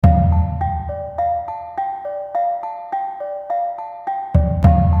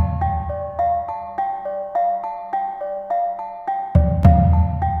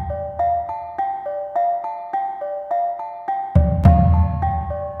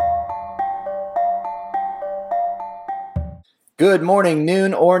Good morning,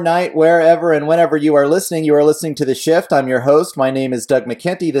 noon, or night, wherever and whenever you are listening. You are listening to The Shift. I'm your host. My name is Doug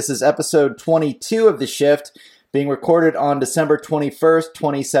McKenty. This is episode 22 of The Shift, being recorded on December 21st,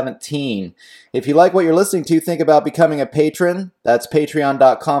 2017. If you like what you're listening to, think about becoming a patron. That's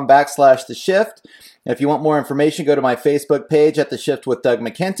patreon.com/The Shift. If you want more information, go to my Facebook page at The Shift with Doug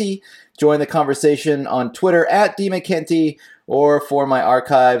McKenty. Join the conversation on Twitter at DMcKenty, or for my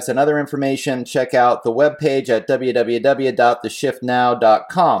archives and other information, check out the webpage at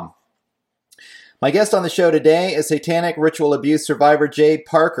www.theshiftnow.com. My guest on the show today is Satanic ritual abuse survivor Jay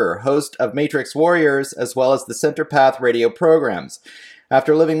Parker, host of Matrix Warriors, as well as the Center Path radio programs.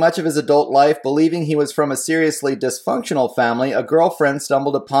 After living much of his adult life believing he was from a seriously dysfunctional family, a girlfriend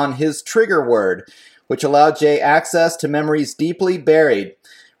stumbled upon his trigger word, which allowed Jay access to memories deeply buried,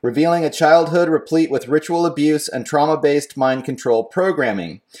 revealing a childhood replete with ritual abuse and trauma-based mind control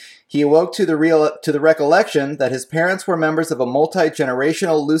programming. He awoke to the recollection that his parents were members of a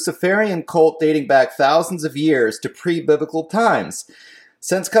multi-generational Luciferian cult dating back thousands of years to pre-biblical times.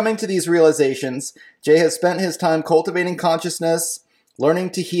 Since coming to these realizations, Jay has spent his time cultivating consciousness, learning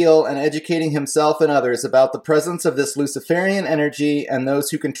to heal, and educating himself and others about the presence of this Luciferian energy and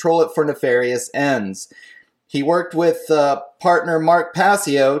those who control it for nefarious ends. He worked with partner Mark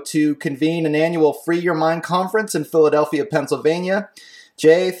Passio to convene an annual Free Your Mind conference in Philadelphia, Pennsylvania.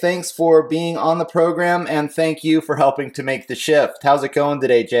 Jay, thanks for being on the program, and thank you for helping to make the shift. How's it going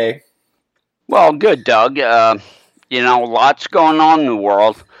today, Jay? Well, good, Doug. Lots going on in the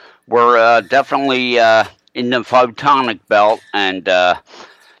world. We're definitely in the photonic belt, and the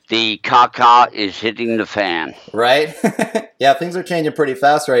caca is hitting the fan. Right? Yeah, things are changing pretty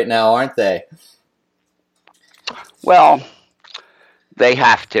fast right now, aren't they? Well, they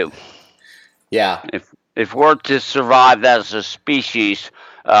have to. Yeah. If we're to survive as a species,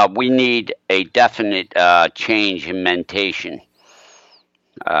 we need a definite change in mentation.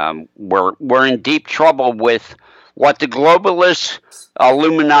 We're in deep trouble with what the globalists,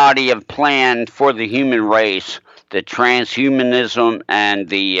 Illuminati, have planned for the human race, the transhumanism and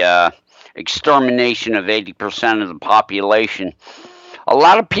the extermination of 80% of the population. A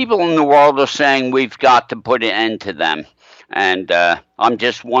lot of people in the world are saying we've got to put an end to them. And I'm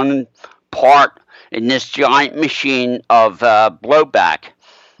just one part in this giant machine of blowback.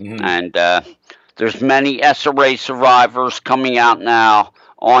 Mm-hmm. And there's many SRA survivors coming out now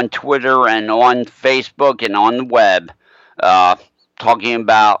on Twitter and on Facebook and on the web talking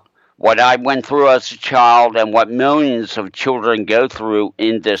about what I went through as a child and what millions of children go through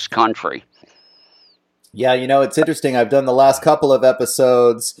in this country. Yeah, it's interesting. I've done the last couple of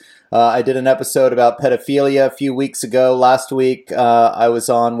episodes. I did an episode about pedophilia a few weeks ago. Last week, I was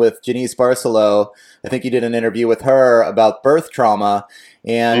on with Janice Barcelo. I think you did an interview with her about birth trauma.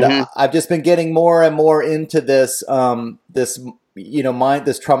 And I've just been getting more and more into this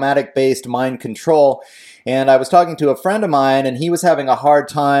traumatic-based mind control. And I was talking to a friend of mine, and he was having a hard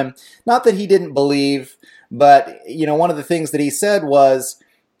time. Not that he didn't believe, but, one of the things that he said was,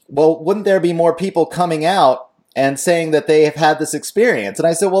 well, wouldn't there be more people coming out and saying that they have had this experience? And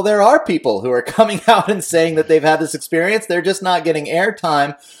I said, well, there are people who are coming out and saying that they've had this experience. They're just not getting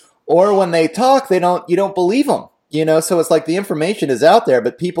airtime, or when they talk, you don't believe them. So it's like the information is out there,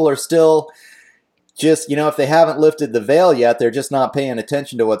 but people are still just, if they haven't lifted the veil yet, they're just not paying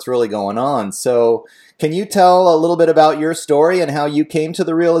attention to what's really going on. So can you tell a little bit about your story and how you came to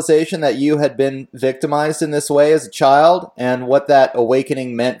the realization that you had been victimized in this way as a child and what that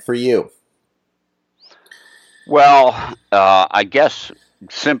awakening meant for you? Well, I guess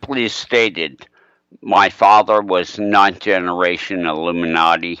simply stated, my father was ninth generation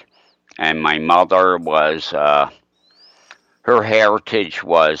Illuminati, and my mother was, her heritage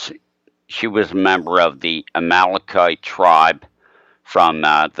was, she was a member of the Amalekite tribe from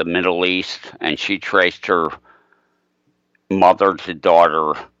the Middle East, and she traced her mother to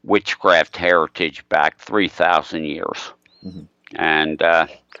daughter witchcraft heritage back 3,000 years. Mm-hmm. And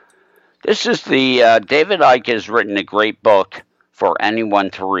this is David Icke has written a great book for anyone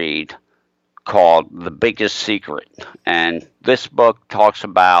to read called The Biggest Secret. And this book talks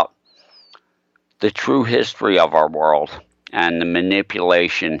about the true history of our world and the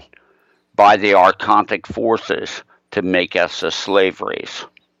manipulation by the archontic forces to make us a slave race.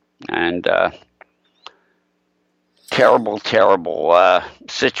 And terrible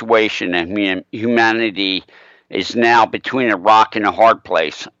situation, and humanity is now between a rock and a hard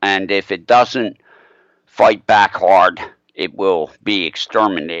place. And if it doesn't fight back hard, it will be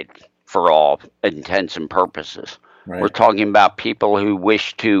exterminated for all intents and purposes. Right. We're talking about people who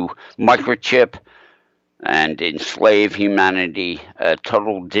wish to microchip and enslave humanity, a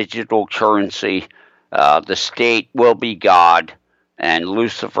total digital currency, The state will be God, and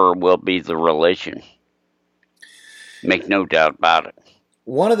Lucifer will be the religion. Make no doubt about it.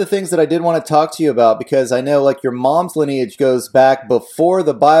 One of the things that I did want to talk to you about, because I know like your mom's lineage goes back before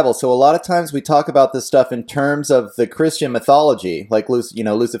the Bible, so a lot of times we talk about this stuff in terms of the Christian mythology, like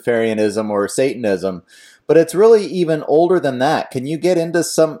Luciferianism or Satanism, but it's really even older than that. Can you get into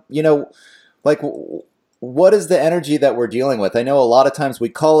some, like what is the energy that we're dealing with? I know a lot of times we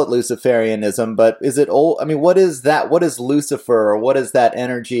call it Luciferianism, but is it old? I mean, what is that? What is Lucifer, or what is that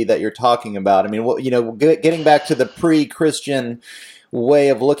energy that you're talking about? I mean, getting back to the pre-Christian way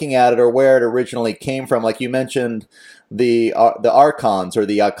of looking at it, or where it originally came from. Like you mentioned the archons, or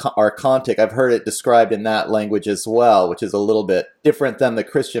the archontic. I've heard it described in that language as well, which is a little bit different than the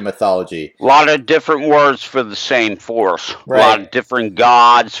Christian mythology. A lot of different words for the same force. Right. A lot of different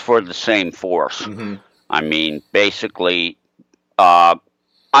gods for the same force. Mm-hmm. I mean, basically, I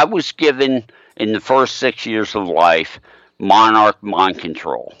was given, in the first 6 years of life, monarch mind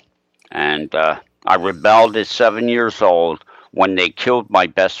control. And I rebelled at 7 years old when they killed my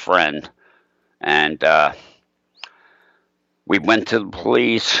best friend. And we went to the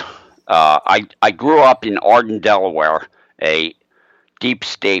police. I grew up in Arden, Delaware, a deep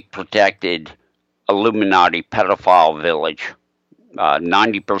state protected Illuminati pedophile village.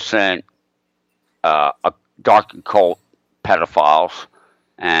 90% dark occult pedophiles,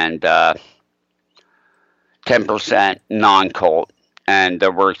 and 10% non-cult. And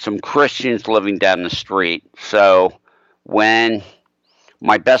there were some Christians living down the street. So when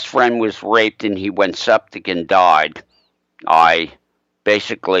my best friend was raped and he went septic and died, I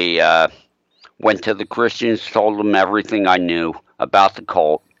basically went to the Christians, told them everything I knew about the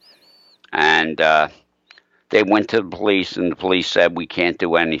cult, and they went to the police, and the police said, we can't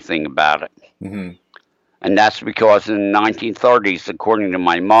do anything about it. Mm-hmm. And that's because in the 1930s, according to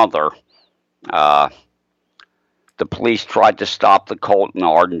my mother, the police tried to stop the cult in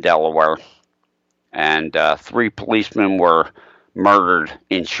Arden, Delaware, and 3 policemen were murdered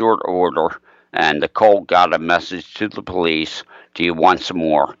in short order, and the cult got a message to the police, do you want some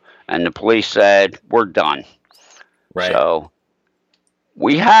more? And the police said, we're done. Right. So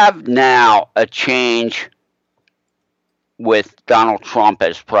we have now a change with Donald Trump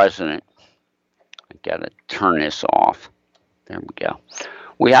as president. I gotta turn this off. There we go.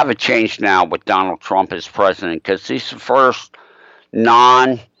 We have a change now with Donald Trump as president, because he's the first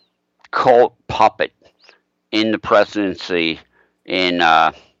non-cult puppet in the presidency in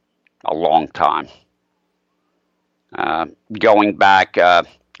a long time. Going back,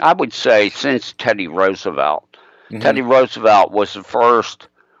 I would say since Teddy Roosevelt. Mm-hmm. Teddy Roosevelt was the first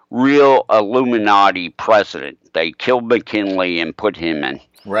real Illuminati president. They killed McKinley and put him in.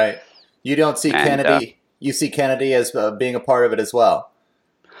 Right. You don't see Kennedy. You see Kennedy as being a part of it as well.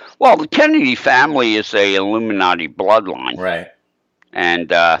 Well, the Kennedy family is a Illuminati bloodline. Right.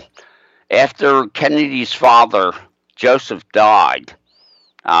 And after Kennedy's father, Joseph, died,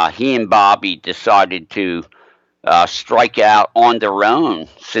 he and Bobby decided to strike out on their own,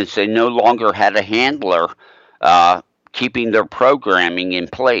 since they no longer had a handler keeping their programming in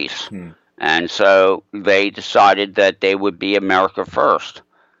place. And so they decided that they would be America first.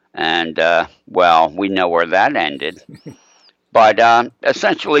 And, well, we know where that ended. But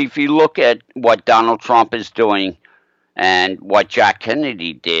essentially, if you look at what Donald Trump is doing and what Jack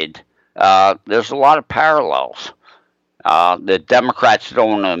Kennedy did, there's a lot of parallels. The Democrats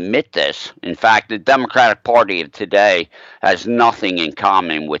don't admit this. In fact, the Democratic Party of today has nothing in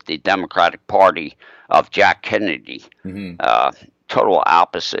common with the Democratic Party of Jack Kennedy. Mm-hmm. Total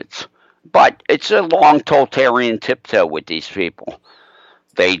opposites. But it's a long totalitarian tiptoe with these people.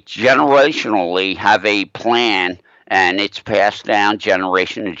 They generationally have a plan, and it's passed down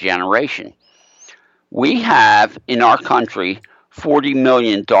generation to generation. We have, in our country, 40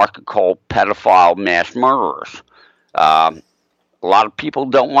 million dark occult pedophile mass murderers. A lot of people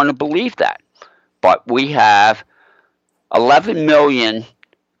don't want to believe that. But we have 11 million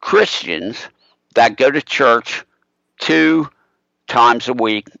Christians that go to church 2 times a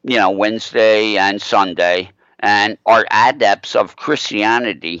week, Wednesday and Sunday, and are adepts of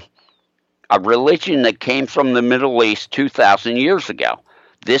Christianity, a religion that came from the Middle East 2,000 years ago.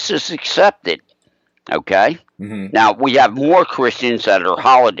 This is accepted, okay? Mm-hmm. Now, we have more Christians that are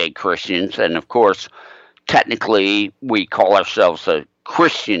holiday Christians, and of course, technically, we call ourselves a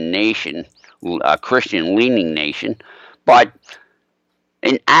Christian nation, a Christian-leaning nation, but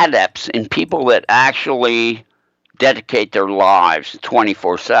in adepts, in people that actually dedicate their lives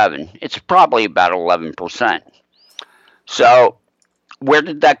 24/7, it's probably about 11%. So where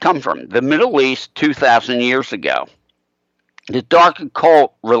did that come from? The Middle East 2,000 years ago. The dark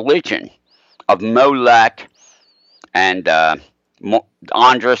occult religion of Molech and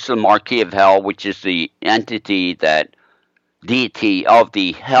Andros, the Marquis of Hell, which is the deity of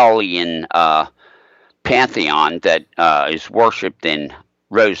the Hellion pantheon that is worshipped in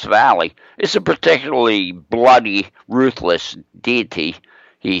Rose Valley, is a particularly bloody, ruthless deity.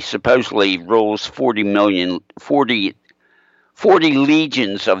 He supposedly rules 40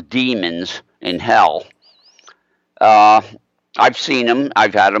 legions of demons in hell. I've seen him.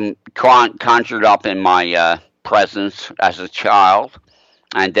 I've had him conjured up in my presence as a child.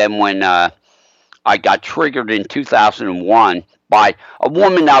 And then when I got triggered in 2001 by a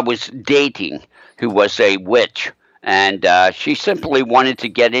woman I was dating who was a witch. And she simply wanted to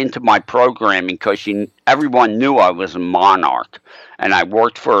get into my programming because everyone knew I was a monarch. And I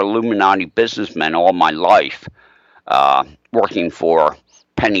worked for Illuminati businessmen all my life, working for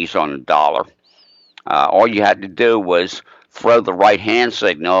pennies on a dollar. All you had to do was throw the right hand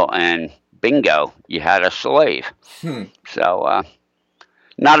signal and bingo, you had a slave. So,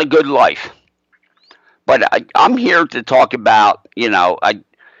 not a good life. But I'm here to talk about,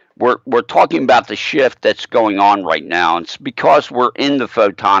 we're talking about the shift that's going on right now. It's because we're in the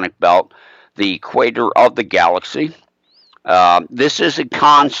photonic belt, the equator of the galaxy. This is a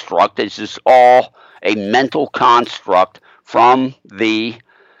construct. This is all a mental construct from the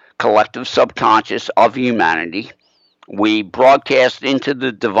collective subconscious of humanity. We broadcast into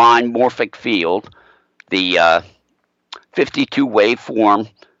the divine morphic field, the 52 waveform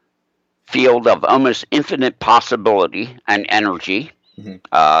field of almost infinite possibility and energy.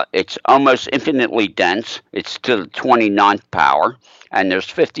 It's almost infinitely dense. It's to the 29th power, and there's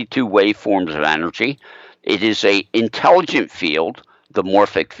 52 waveforms of energy. It is a intelligent field, the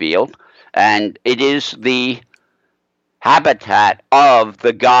morphic field, and it is the habitat of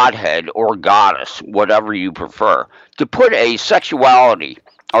the Godhead or goddess, whatever you prefer. To put a sexuality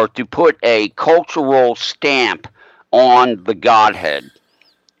or to put a cultural stamp on the Godhead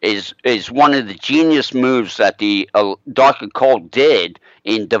is one of the genius moves that the dark occult did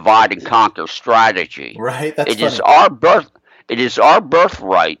in divide and conquer strategy. Right, that's funny. It is our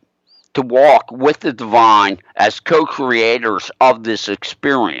birthright to walk with the divine as co-creators of this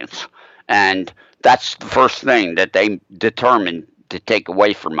experience, and that's the first thing that they determined to take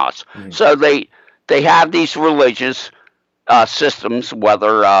away from us. So they have these religious systems,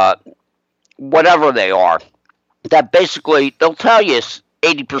 whether whatever they are, that basically they'll tell you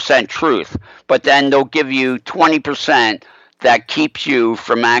 80% truth, but then they'll give you 20% that keeps you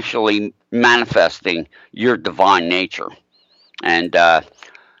from actually manifesting your divine nature. And there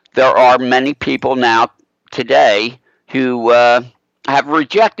are many people now today who have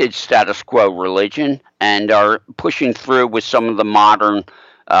rejected status quo religion and are pushing through with some of the modern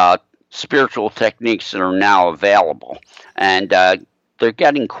spiritual techniques that are now available. And they're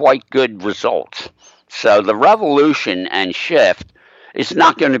getting quite good results. So the revolution and shift is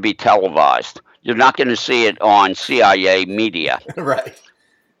not going to be televised. You're not going to see it on CIA media. Right.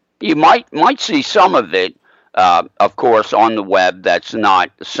 You might see some of it, of course, on the web that's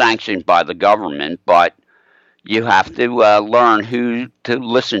not sanctioned by the government, but you have to learn who to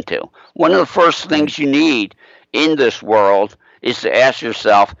listen to. One of the first things you need in this world is to ask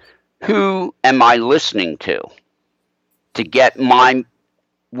yourself, who am I listening to get my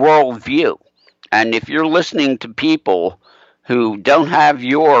worldview? And if you're listening to people who don't have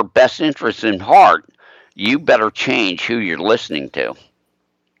your best interests in heart, you better change who you're listening to.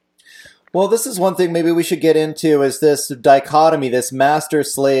 Well, this is one thing maybe we should get into, is this dichotomy, this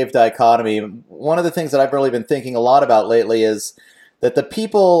master-slave dichotomy. One of the things that I've really been thinking a lot about lately is that the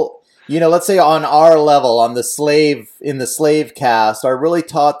people, let's say on our level, in the slave caste, are really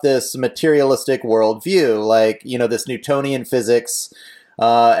taught this materialistic worldview, like, this Newtonian physics,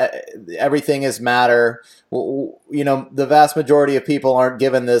 everything is matter. The vast majority of people aren't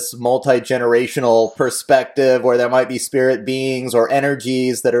given this multi-generational perspective where there might be spirit beings or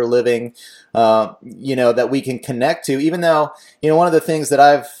energies that are living, that we can connect to. Even though, one of the things that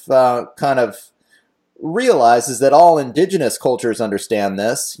I've kind of realized is that all indigenous cultures understand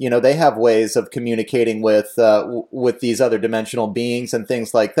this. They have ways of communicating with these other dimensional beings and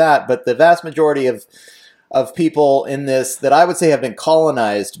things like that. But the vast majority of people in this that I would say have been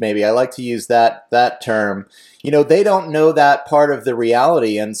colonized, maybe I like to use that term, they don't know that part of the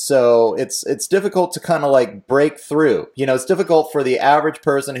reality. And so it's difficult to kind of like break through. It's difficult for the average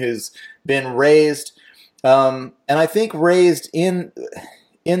person who's been raised, and I think raised in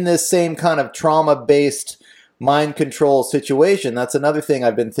this same kind of trauma-based mind control situation. That's another thing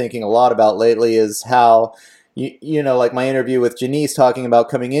I've been thinking a lot about lately, is how like my interview with Janice talking about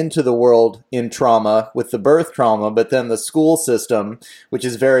coming into the world in trauma with the birth trauma, but then the school system, which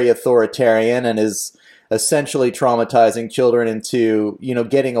is very authoritarian and is essentially traumatizing children into,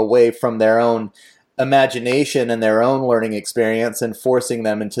 getting away from their own imagination and their own learning experience and forcing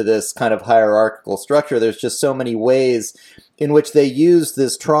them into this kind of hierarchical structure. There's just so many ways in which they use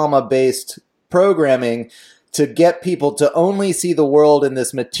this trauma-based programming to get people to only see the world in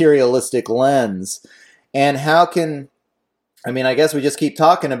this materialistic lens. And how can, I guess we just keep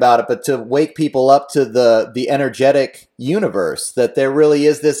talking about it, but to wake people up to the energetic universe, that there really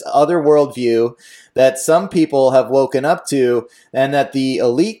is this other worldview that some people have woken up to and that the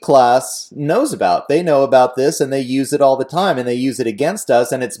elite class knows about. They know about this and they use it all the time and they use it against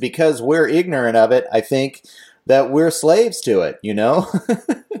us. And it's because we're ignorant of it, I think, that we're slaves to it,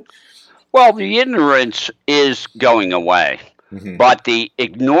 Well, the ignorance is going away, but the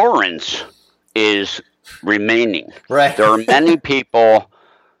ignorance is remaining. Right. There are many people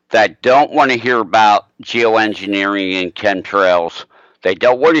that don't want to hear about geoengineering and chemtrails. They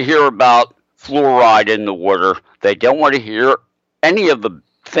don't want to hear about fluoride in the water. They don't want to hear any of the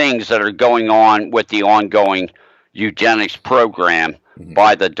things that are going on with the ongoing eugenics program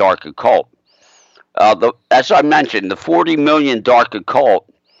by the dark occult. As I mentioned, the 40 million dark occult,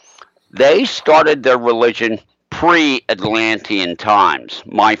 they started their religion pre-Atlantean times.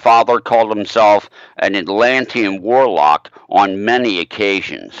 My father called himself an Atlantean warlock on many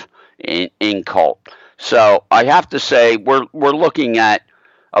occasions in cult. So I have to say we're looking at,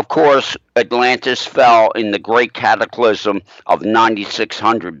 of course, Atlantis fell in the great cataclysm of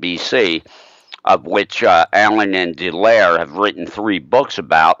 9600 BC, of which Allen and Delaire have written 3 books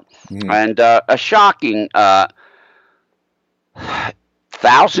about, and a shocking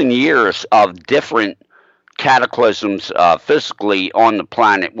 1,000 years of different cataclysms physically on the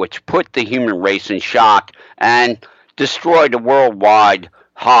planet, which put the human race in shock and destroyed a worldwide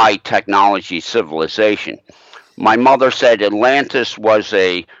high technology civilization. My mother said Atlantis was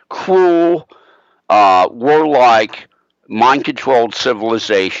a cruel, warlike, mind-controlled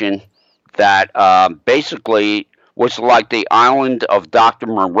civilization that basically was like the island of Dr.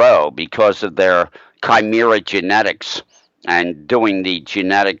 Moreau because of their chimera genetics and doing the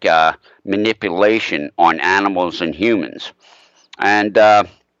genetic manipulation on animals and humans. And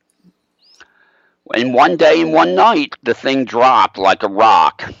in one day and one night, the thing dropped like a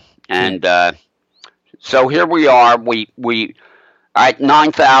rock. And so here we are. We at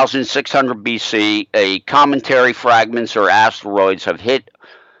 9,600 BC, a cometary fragments or asteroids have hit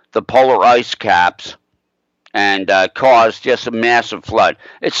the polar ice caps and caused just a massive flood.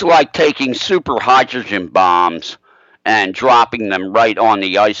 It's like taking super hydrogen bombs and dropping them right on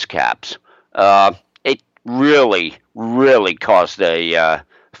the ice caps. It really, really caused a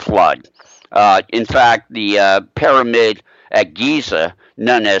flood. In fact, the pyramid at Giza,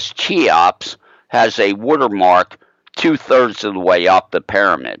 known as Cheops, has a watermark 2/3 of the way up the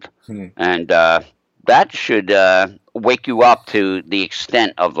pyramid. And that should wake you up to the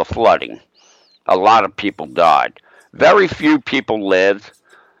extent of the flooding. A lot of people died. Very few people lived.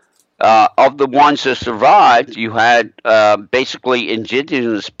 Of the ones that survived, you had basically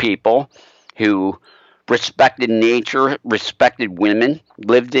indigenous people who respected nature, respected women,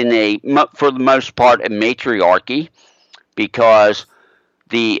 lived in for the most part, a matriarchy, because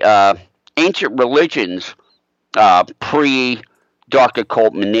the ancient religions pre-dark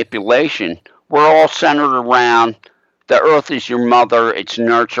occult manipulation were all centered around the earth is your mother, it's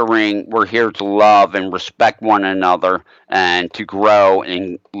nurturing, we're here to love and respect one another and to grow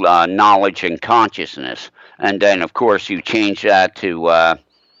in knowledge and consciousness. And then, of course, you change that to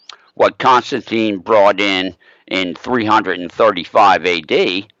what Constantine brought in 335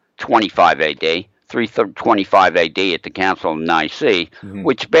 AD, 25 AD, 325 AD at the Council of Nicaea,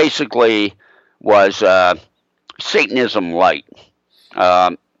 which basically was Satanism light.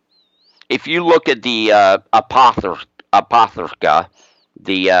 If you look at the Apocrypha,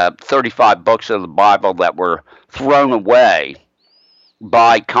 the 35 books of the Bible that were thrown away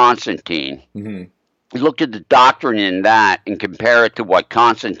by Constantine, look at the doctrine in that and compare it to what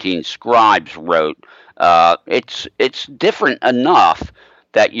Constantine's scribes wrote. It's different enough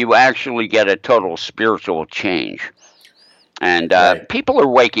that you actually get a total spiritual change. And people are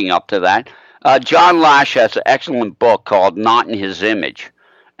waking up to that. John Lash has an excellent book called Not in His Image.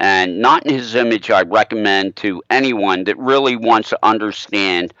 And Not in His Image I recommend to anyone that really wants to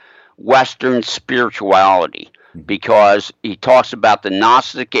understand Western spirituality, because he talks about the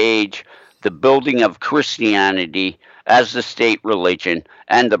Gnostic age, the building of Christianity as the state religion,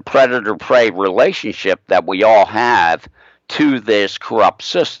 and the predator-prey relationship that we all have to this corrupt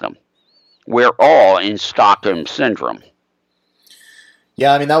system. we're all in Stockholm Syndrome.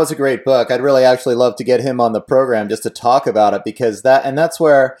 Yeah, I mean, that was a great book. I'd really actually love to get him on the program just to talk about it, because that's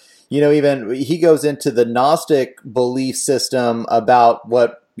where, even he goes into the Gnostic belief system about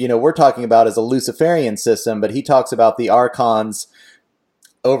what, we're talking about as a Luciferian system, but he talks about the archons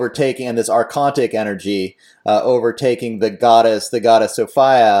overtaking, and this archontic energy overtaking the goddess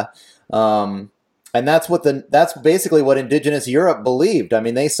Sophia. And that's basically what indigenous Europe believed. I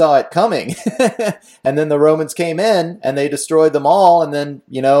mean, they saw it coming. And then the Romans came in and they destroyed them all. And then,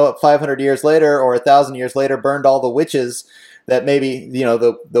 500 years later or 1,000 years later, burned all the witches that maybe,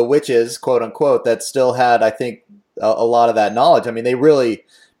 the witches, quote unquote, that still had, I think, a lot of that knowledge. I mean, they really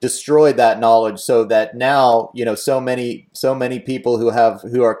destroyed that knowledge, so that now, so many people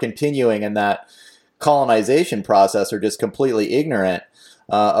who are continuing in that colonization process are just completely ignorant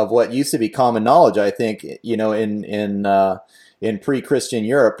of what used to be common knowledge, I think, in pre-Christian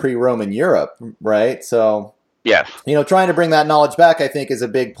Europe, pre-Roman Europe, right? So, yes, trying to bring that knowledge back, I think, is a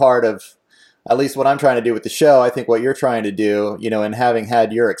big part of at least what I'm trying to do with the show. I think what you're trying to do, and having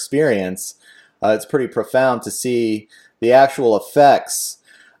had your experience, it's pretty profound to see the actual effects.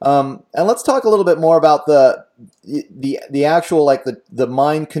 And let's talk a little bit more about the actual, like the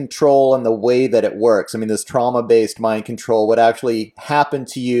mind control and the way that it works. I mean, this trauma-based mind control, what actually happened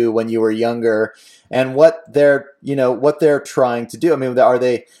to you when you were younger, and what they're trying to do. I mean,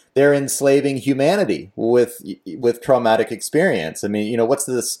 they're enslaving humanity with traumatic experience. I mean, what's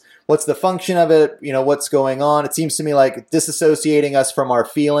the function of it? What's going on? It seems to me like disassociating us from our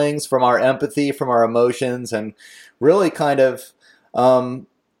feelings, from our empathy, from our emotions, and really kind of,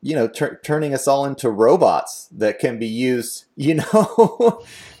 turning us all into robots that can be used,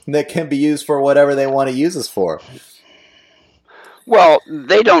 that can be used for whatever they want to use us for. Well,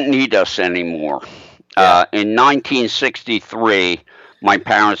 they don't need us anymore. Yeah. In 1963, my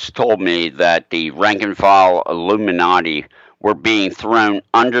parents told me that the rank and file Illuminati were being thrown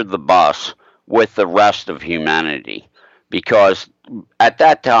under the bus with the rest of humanity, because at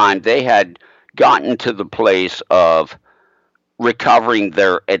that time they had gotten to the place of recovering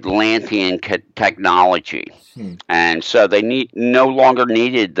their Atlantean technology. And so they no longer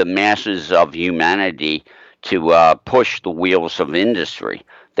needed the masses of humanity to push the wheels of industry.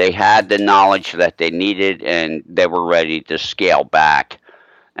 They had the knowledge that they needed, and they were ready to scale back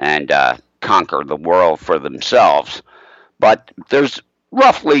and conquer the world for themselves. But there's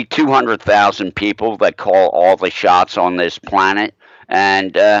roughly 200,000 people that call all the shots on this planet,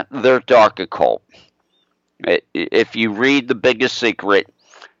 and they're dark occult. If you read The Biggest Secret,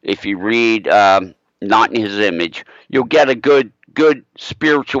 if you read Not in His Image, you'll get a good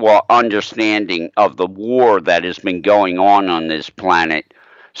spiritual understanding of the war that has been going on this planet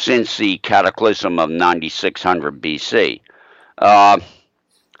since the cataclysm of 9600 BC. I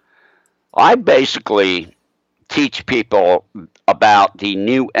basically teach people about the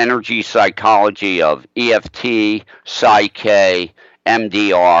new energy psychology of EFT, Psych,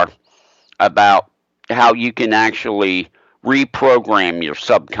 MDR, about how you can actually reprogram your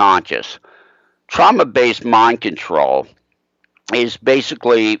subconscious. Trauma-based mind control is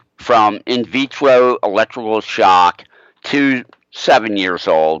basically from in vitro electrical shock to 7 years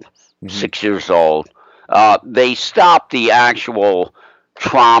old, 6 years old. They stop the actual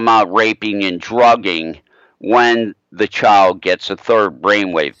trauma, raping, and drugging when the child gets a third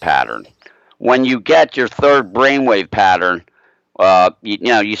brainwave pattern. When you get your third brainwave pattern,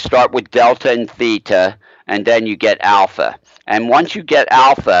 you start with delta and theta, and then you get alpha. And once you get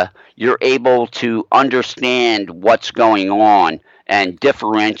alpha, you're able to understand what's going on and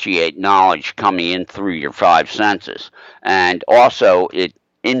differentiate knowledge coming in through your five senses. And also, it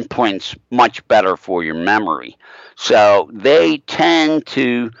imprints much better for your memory. So they tend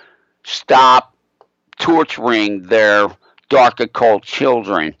to stop torturing their dark occult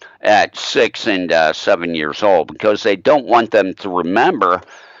children at 6 and 7 years old, because they don't want them to remember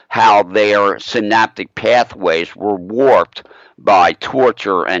how their synaptic pathways were warped by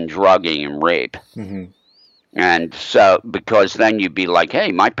torture and drugging and rape. And so, because then you'd be like,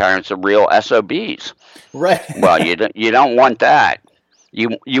 hey, my parents are real SOBs. Right. Well, you don't want that.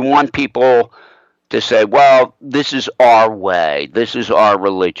 You want people to say, well, this is our way, this is our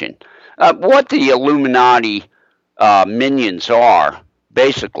religion. What the Illuminati minions are,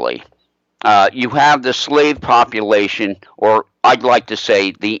 basically, you have the slave population, or I'd like to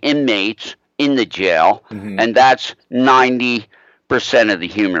say the inmates in the jail, and that's 90% of the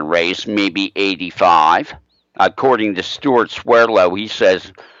human race, maybe 85. According to Stuart Swerlow, he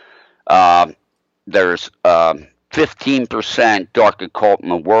says there's 15% dark occult in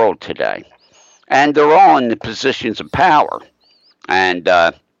the world today. And they're all in the positions of power. And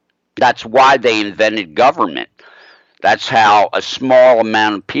That's why they invented government. That's how a small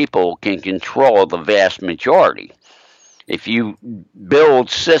amount of people can control the vast majority. If you build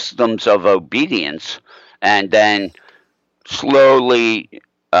systems of obedience and then slowly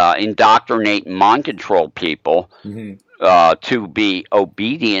indoctrinate and mind control people to be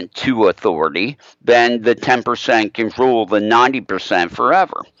obedient to authority, then the 10% can rule the 90%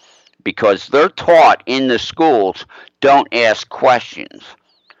 forever, because they're taught in the schools, don't ask questions.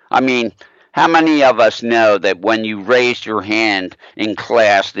 I mean, how many of us know that when you raised your hand in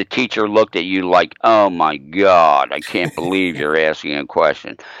class, the teacher looked at you like, "Oh my God, I can't believe you're asking a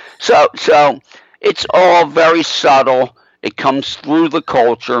question." So it's all very subtle. It comes through the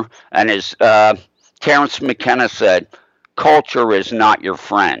culture, and as Terence McKenna said, culture is not your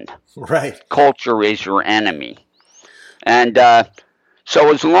friend. Right. Culture is your enemy. And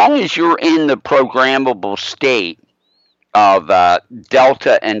so as long as you're in the programmable state of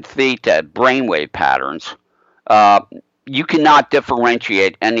delta and theta brainwave patterns, you cannot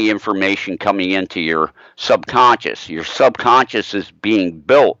differentiate any information coming into your subconscious. Your subconscious is being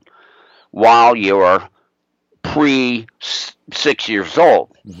built while you're pre-6 years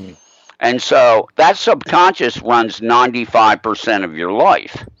old. Mm-hmm. And so that subconscious runs 95% of your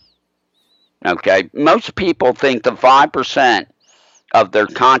life. Okay? Most people think the 5% of their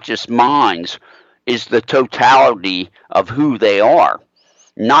conscious minds is the totality of who they are,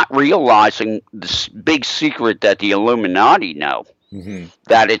 not realizing this big secret that the Illuminati know,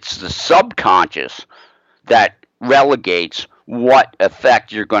 that it's the subconscious that relegates what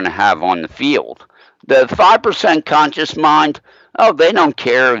effect you're going to have on the field. The 5% conscious mind, oh, they don't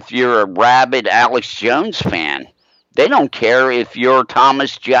care if you're a rabid Alex Jones fan. They don't care if you're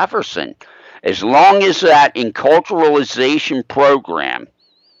Thomas Jefferson. As long as that enculturalization program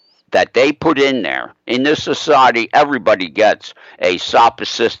that they put in there, in this society, everybody gets a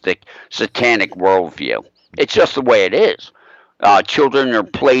solipsistic, satanic worldview. It's just the way it is. Children are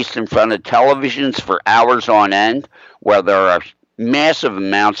placed in front of televisions for hours on end, where there are massive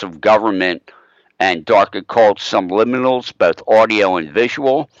amounts of government and dark occult subliminals, both audio and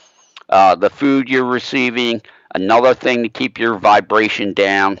visual. The food you're receiving, another thing to keep your vibration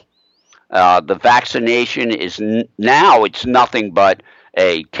down. The vaccination is now it's nothing but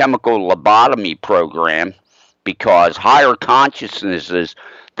a chemical lobotomy program, because higher consciousnesses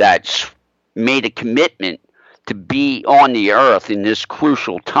that made a commitment to be on the earth in this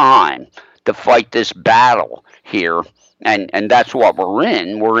crucial time to fight this battle here. And that's what we're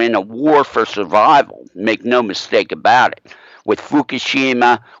in. We're in a war for survival. Make no mistake about it. With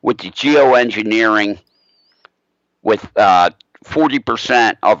Fukushima, with the geoengineering, with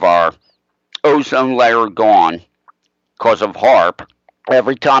 40% of our ozone layer gone because of HAARP.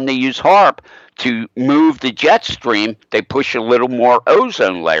 Every time they use HAARP to move the jet stream, they push a little more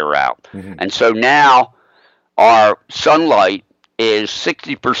ozone layer out. And so now our sunlight is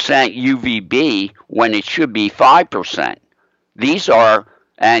 60% UVB when it should be 5%. These are,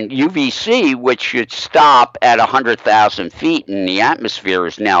 and UVC, which should stop at 100,000 feet in the atmosphere,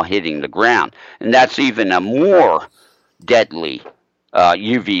 is now hitting the ground. And that's even a more deadly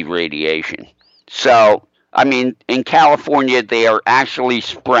UV radiation. So, I mean, in California, they are actually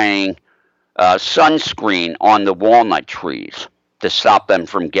spraying sunscreen on the walnut trees to stop them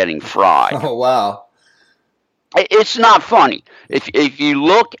from getting fried. Oh, wow. It's not funny. If you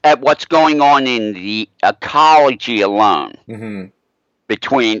look at what's going on in the ecology alone,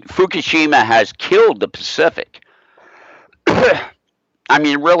 between Fukushima has killed the Pacific. I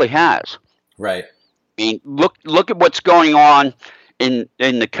mean, it really has. Right. I mean, look at what's going on in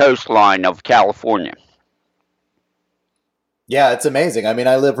the coastline of California. Yeah, it's amazing. I mean,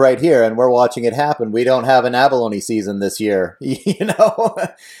 I live right here, and we're watching it happen. We don't have an abalone season this year. You know,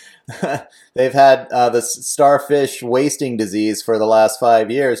 they've had the starfish wasting disease for the last 5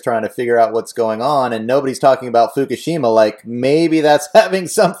 years, trying to figure out what's going on, and nobody's talking about Fukushima. Like, maybe that's having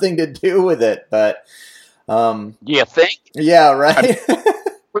something to do with it. But do you think? Yeah, right.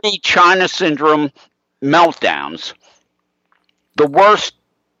 China syndrome meltdowns. The worst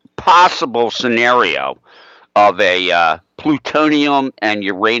possible scenario of a plutonium and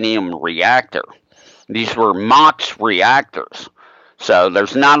uranium reactor. These were MOX reactors. So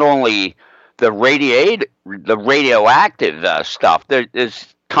there's not only the radioactive stuff,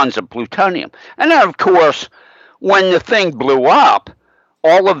 there's tons of plutonium. And then, of course, when the thing blew up,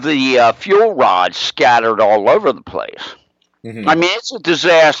 all of the fuel rods scattered all over the place. I mean, it's a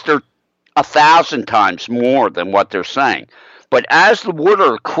disaster 1,000 times more than what they're saying. But as the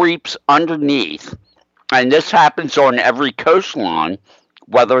water creeps underneath, and this happens on every coastline,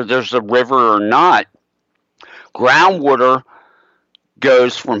 whether there's a river or not, groundwater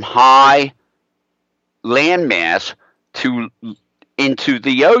goes from high landmass into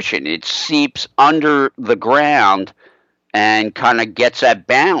the ocean. It seeps under the ground and kind of gets at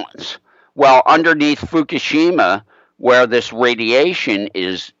balance. Well, underneath Fukushima, where this radiation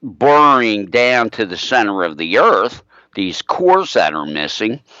is burrowing down to the center of the Earth, these cores that are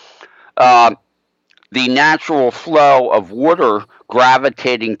missing, the natural flow of water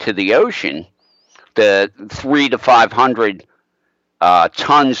gravitating to the ocean, the 300 to 500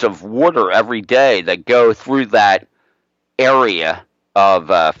 tons of water every day that go through that area of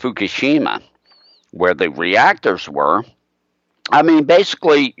Fukushima, where the reactors were. I mean,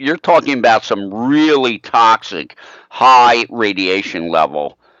 basically, you're talking about some really toxic, high radiation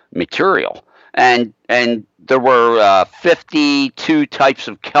level material. And there were 52 types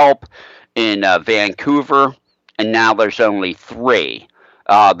of kelp in Vancouver, and now there's only 3.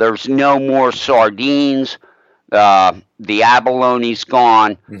 There's no more sardines. The abalone's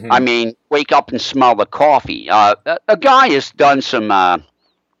gone. I mean, wake up and smell the coffee. A guy has done some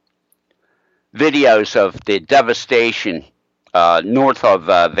videos of the devastation north of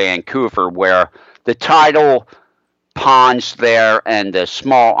Vancouver, where the tidal ponds there and the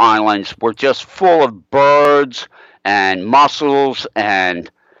small islands were just full of birds and mussels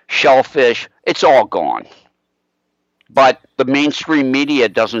and shellfish. It's all gone. But the mainstream media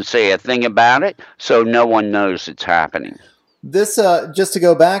doesn't say a thing about it, so no one knows it's happening. This, just to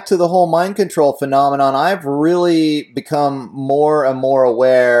go back to the whole mind control phenomenon, I've really become more and more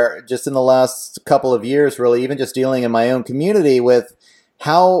aware just in the last couple of years, really, even just dealing in my own community with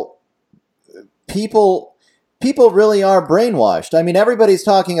how people really are brainwashed. I mean, everybody's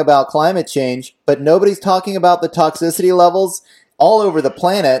talking about climate change, but nobody's talking about the toxicity levels all over the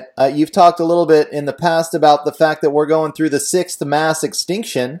planet. You've talked a little bit in the past about the fact that we're going through the 6th mass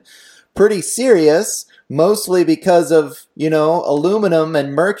extinction. Pretty serious, mostly because of, aluminum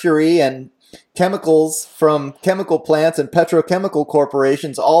and mercury and chemicals from chemical plants and petrochemical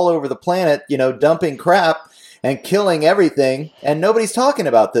corporations all over the planet, dumping crap and killing everything. And nobody's talking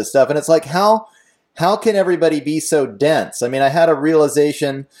about this stuff. And it's like, how can everybody be so dense? I mean, I had a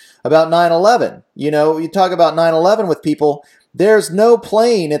realization about 9/11. You talk about 9/11 with people. There's no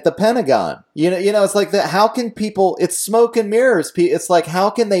plane at the Pentagon. It's like that. How can people, it's smoke and mirrors. It's like, how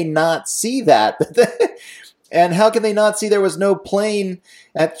can they not see that? And how can they not see there was no plane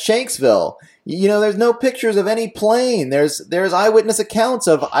at Shanksville? There's no pictures of any plane. There's eyewitness accounts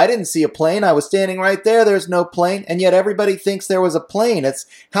of, I didn't see a plane. I was standing right there. There's no plane. And yet everybody thinks there was a plane. It's,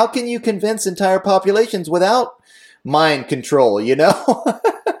 how can you convince entire populations without mind control,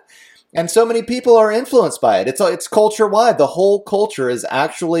 And so many people are influenced by it. It's culture-wide. The whole culture is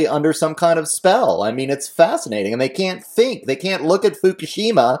actually under some kind of spell. I mean, it's fascinating. And they can't think. They can't look at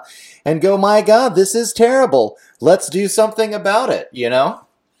Fukushima and go, my God, this is terrible. Let's do something about it,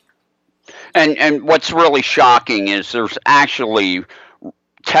 And what's really shocking is there's actually,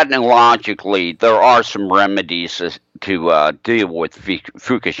 technologically, there are some remedies to deal with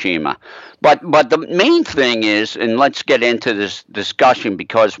Fukushima. But the main thing is, and let's get into this discussion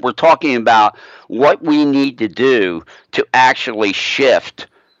because we're talking about what we need to do to actually shift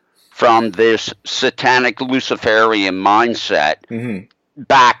from this satanic Luciferian mindset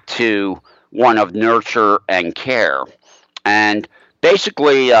back to one of nurture and care. And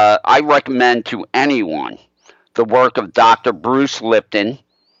basically, I recommend to anyone the work of Dr. Bruce Lipton.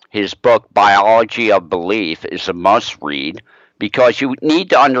 His book, Biology of Belief, is a must-read because you need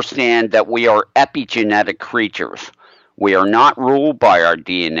to understand that we are epigenetic creatures. We are not ruled by our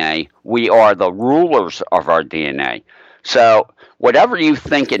DNA. We are the rulers of our DNA. So whatever you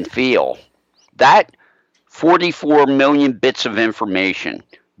think and feel, that 44 million bits of information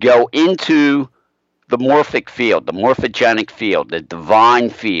go into the morphic field, the morphogenic field, the divine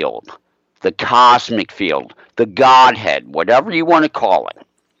field, the cosmic field, the Godhead, whatever you want to call it.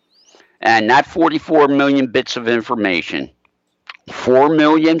 And that 44 million bits of information, 4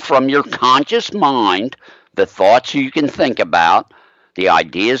 million from your conscious mind, the thoughts you can think about, the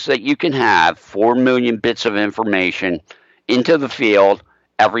ideas that you can have, 4 million bits of information into the field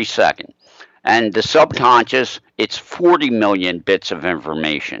every second. And the subconscious, it's 40 million bits of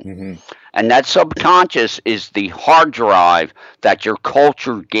information. And that subconscious is the hard drive that your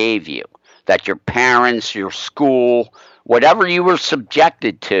culture gave you, that your parents, your school, whatever you were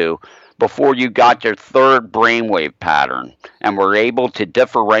subjected to before you got your third brainwave pattern and were able to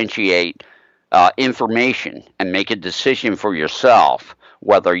differentiate information and make a decision for yourself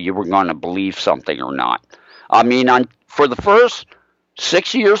whether you were going to believe something or not. I mean, for the first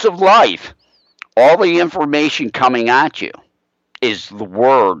 6 years of life, all the information coming at you is the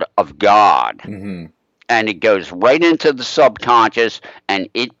Word of God. and it goes right into the subconscious, and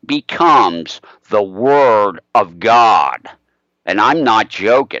it becomes the Word of God. And I'm not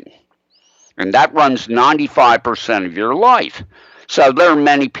joking. And that runs 95% of your life. So there are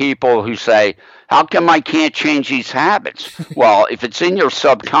many people who say, how come I can't change these habits? Well, if it's in your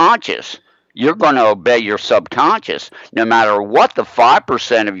subconscious, you're going to obey your subconscious no matter what the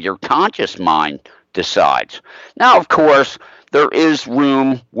 5% of your conscious mind decides. Now, of course, there is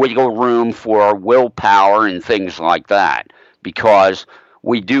wiggle room for willpower and things like that, because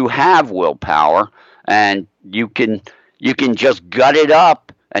we do have willpower, and you can just gut it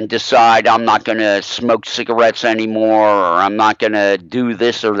up and decide, I'm not going to smoke cigarettes anymore, or I'm not going to do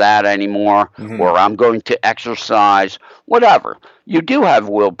this or that anymore, or I'm going to exercise, whatever. You do have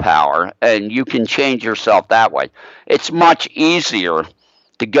willpower, and you can change yourself that way. It's much easier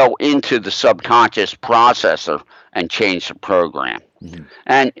to go into the subconscious processor and change the program.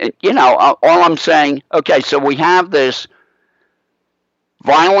 And, all I'm saying, okay, so we have this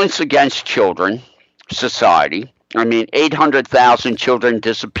violence against children society. I mean, 800,000 children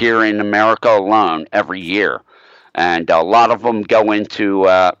disappear in America alone every year. And a lot of them go into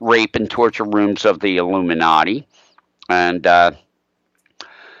rape and torture rooms of the Illuminati. And,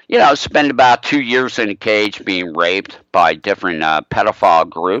 spend about 2 years in a cage being raped by different pedophile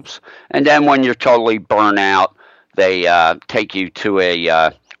groups. And then when you're totally burnt out, they take you to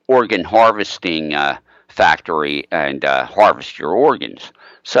a organ harvesting factory and harvest your organs.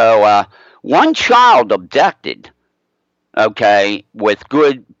 So one child abducted, okay, with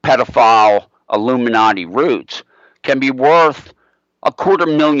good pedophile Illuminati roots, can be worth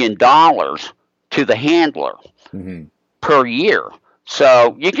 $250,000 to the handler per year.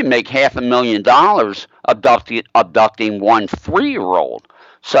 So you can make $500,000 abducting one 3-year-old.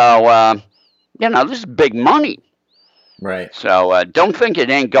 So, this is big money. Right. So don't think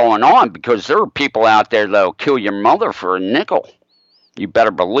it ain't going on, because there are people out there that'll kill your mother for a nickel. You better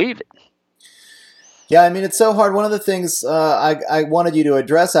believe it. Yeah, I mean, it's so hard. One of the things I wanted you to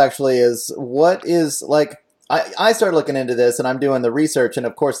address, actually, is what is, like, I started looking into this, and I'm doing the research, and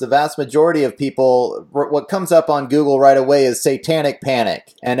of course, the vast majority of people, what comes up on Google right away is satanic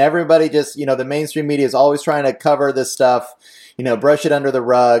panic. And everybody just, the mainstream media is always trying to cover this stuff, brush it under the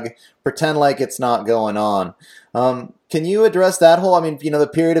rug, pretend like it's not going on. Can you address that whole, the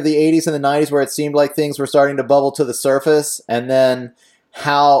period of the 80s and the 90s where it seemed like things were starting to bubble to the surface, and then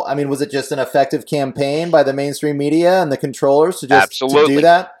how, was it just an effective campaign by the mainstream media and the controllers to just to do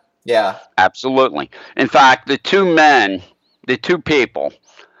that? Yeah. Absolutely. In fact, the two people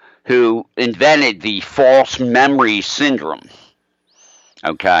who invented the false memory syndrome,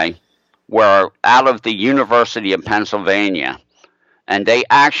 okay, were out of the University of Pennsylvania, and they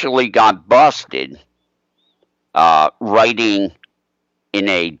actually got busted writing in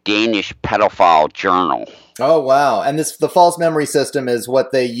a Danish pedophile journal. Oh, wow. And the false memory system is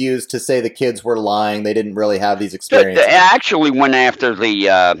what they used to say the kids were lying. They didn't really have these experiences. They actually went after the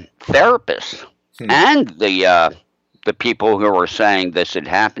therapists and the people who were saying this had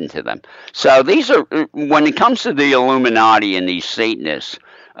happened to them. So these are, when it comes to the Illuminati and these Satanists,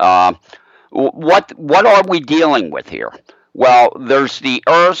 what are we dealing with here? Well, there's the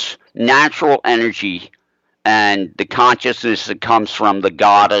Earth's natural energy and the consciousness that comes from the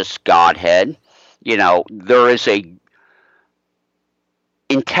goddess, Godhead. There is a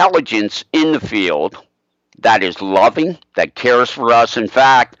intelligence in the field that is loving, that cares for us. In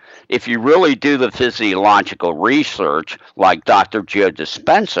fact, if you really do the physiological research, like Dr. Joe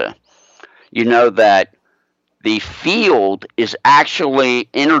Dispenza, you know that the field is actually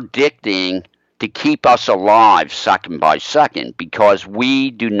interdicting to keep us alive second by second, because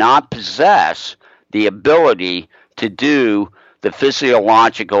we do not possess the ability to do the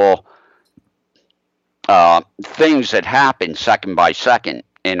physiological things that happen second by second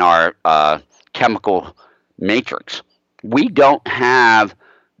in our chemical matrix. We don't have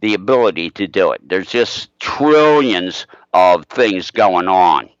the ability to do it. There's just trillions of things going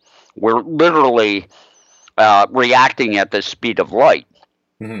on. We're literally reacting at the speed of light.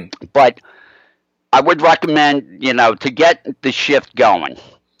 But I would recommend, to get the shift going,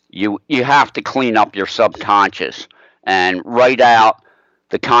 you have to clean up your subconscious and write out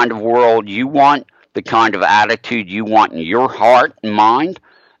the kind of world you want, the kind of attitude you want in your heart and mind,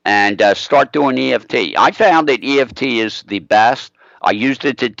 and start doing EFT. I found that EFT is the best. I used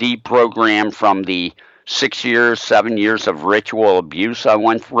it to deprogram from the 7 years of ritual abuse I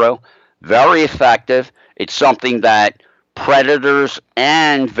went through. Very effective. It's something that predators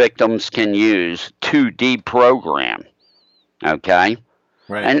and victims can use to deprogram. Okay?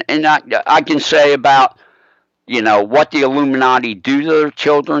 Right. And I can say about, what the Illuminati do to their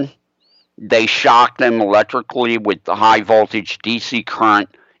children. They shock them electrically with the high voltage DC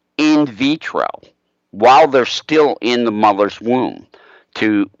current in vitro while they're still in the mother's womb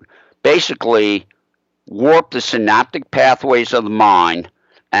to basically warp the synaptic pathways of the mind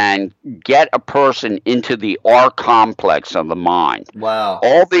and get a person into the R complex of the mind. Wow.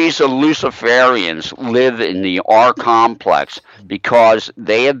 All these Luciferians live in the R complex because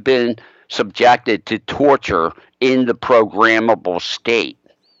they have been subjected to torture in the programmable state.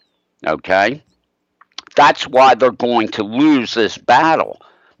 Okay? That's why they're going to lose this battle,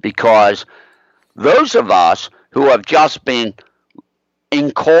 because those of us who have just been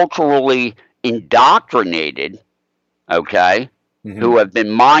inculturally indoctrinated, okay, who have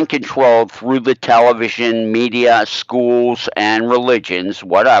been mind controlled through the television, media, schools, and religions,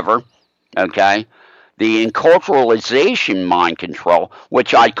 whatever, okay, the enculturalization mind control,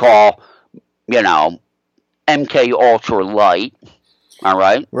 which I call, MK Ultra Light, all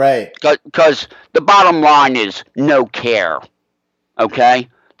right? Right. Because the bottom line is no care, okay?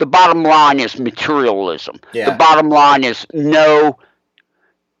 The bottom line is materialism. Yeah. The bottom line is no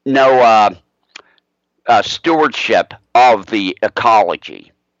stewardship of the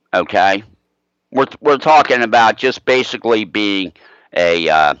ecology, okay? We're talking about just basically being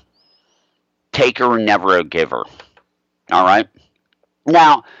a taker and never a giver, all right?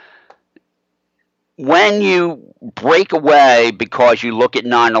 Now, when you break away because you look at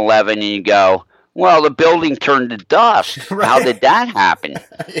 9/11 and you go, well, the building turned to dust. Right. How did that happen?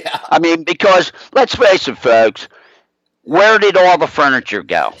 Yeah. I mean, because, let's face it, folks, where did all the furniture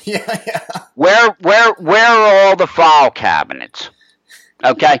go? Yeah. Where are all the file cabinets?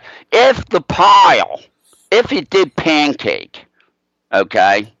 Okay? If it did pancake,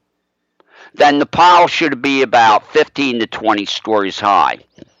 okay, then the pile should be about 15 to 20 stories high.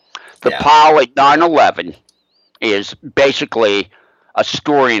 The pile at 9/11 is basically a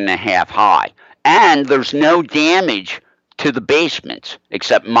story and a half high. And there's no damage to the basements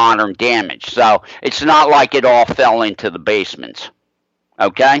except modern damage. So it's not like it all fell into the basements.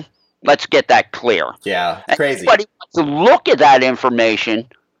 Okay? Let's get that clear. Yeah, crazy. Everybody wants to look at that information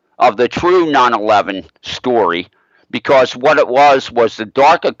of the true 9/11 story, because what it was the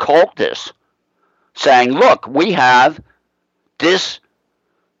dark occultists saying, look, we have this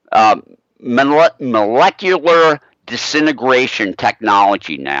molecular disintegration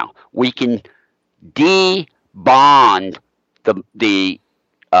technology now. We can de-bond the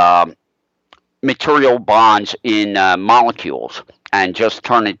material bonds in molecules and just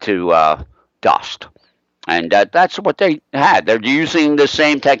turn it to dust. And that's what they had. They're using the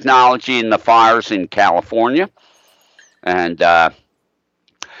same technology in the fires in California. And,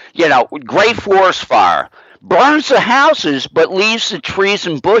 great forest fire burns the houses but leaves the trees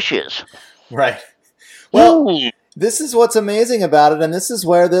and bushes. Right. Well, this is what's amazing about it, and this is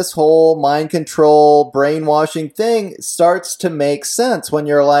where this whole mind control, brainwashing thing starts to make sense when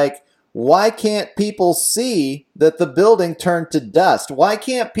you're like, why can't people see that the building turned to dust? Why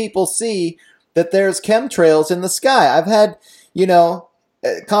can't people see that there's chemtrails in the sky? I've had,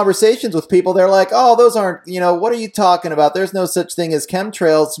 conversations with people. They're like, oh, those aren't, what are you talking about? There's no such thing as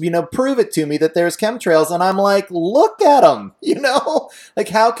chemtrails. Prove it to me that there's chemtrails. And I'm like, look at them, like,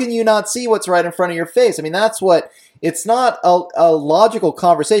 how can you not see what's right in front of your face? I mean, it's not a logical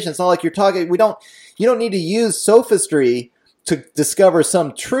conversation. It's not like you're talking, you don't need to use sophistry to discover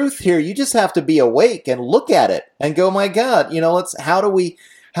some truth here. You just have to be awake and look at it and go, my God,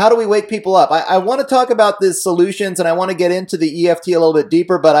 how do we wake people up? I want to talk about the solutions, and I want to get into the EFT a little bit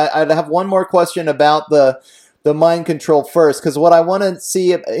deeper, but I have one more question about the mind control first, because what I want to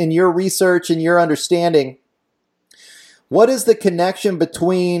see in your research and your understanding, what is the connection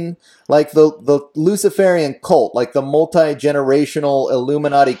between like the Luciferian cult, like the multi-generational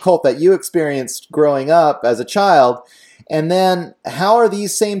Illuminati cult that you experienced growing up as a child, and then how are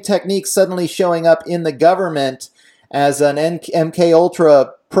these same techniques suddenly showing up in the government as an MK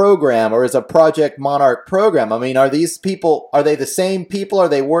Ultra program or as a Project Monarch program? I mean, are these people, are they the same people? Are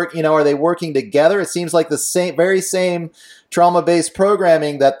they working together? It seems like the very same trauma-based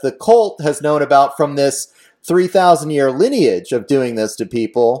programming that the cult has known about from this 3,000-year lineage of doing this to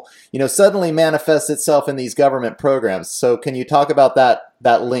people, suddenly manifests itself in these government programs. So can you talk about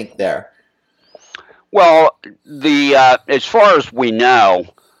that link there? Well, as far as we know,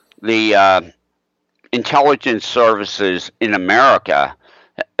 the intelligence services in America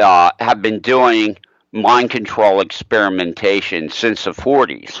have been doing mind control experimentation since the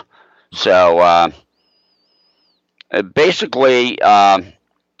 40s. So basically,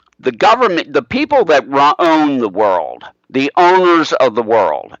 the government, the people that own the world, the owners of the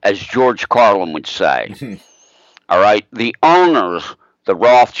world, as George Carlin would say, all right, the owners the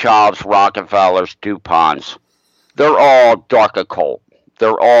Rothschilds, Rockefellers, DuPonts, they're all dark occult.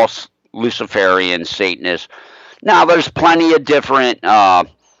 They're all Luciferian, Satanists. Now, there's plenty of different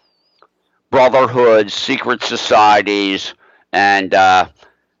brotherhoods, secret societies, and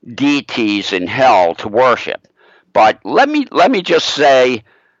deities in hell to worship. But let me just say,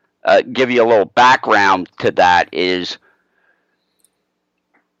 give you a little background to that is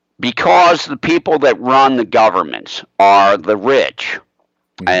because the people that run the governments are the rich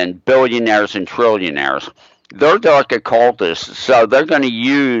and billionaires and trillionaires. They're dark occultists, so they're going to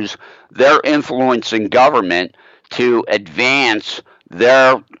use their influence in government to advance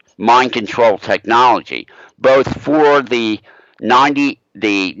their mind control technology, both for the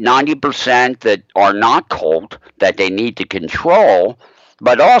 90% that are not cult that they need to control,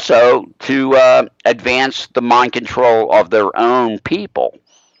 but also to advance the mind control of their own people.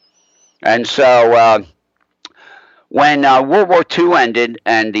 And so when World War II ended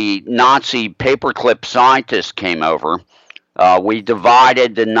and the Nazi paperclip scientists came over, we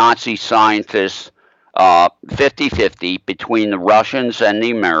divided the Nazi scientists 50-50 between the Russians and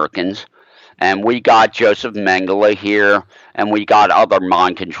the Americans, and we got Joseph Mengele here, and we got other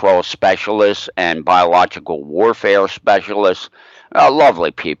mind control specialists and biological warfare specialists.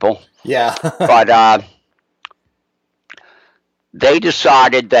 Lovely people. Yeah. But they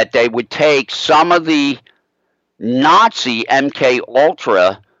decided that they would take some of the Nazi MK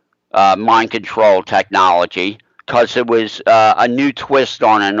Ultra mind control technology because it was a new twist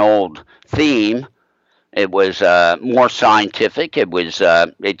on an old theme. It was more scientific.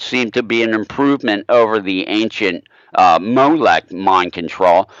 It seemed to be an improvement over the ancient Molech mind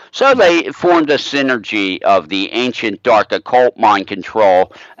control. So they formed a synergy of the ancient dark occult mind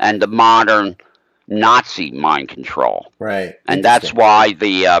control and the modern Nazi mind control. Right. And that's why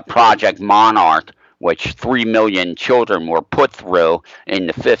the Project Monarch, which 3 million children were put through in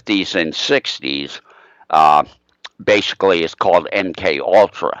the 50s and 60s, basically is called MK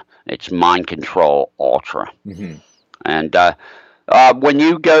Ultra. It's Mind Control Ultra. Mm-hmm. And when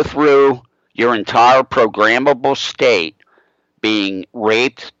you go through your entire programmable state, being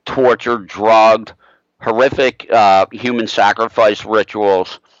raped, tortured, drugged, horrific human sacrifice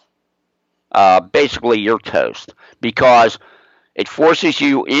rituals, basically you're toast. Because it forces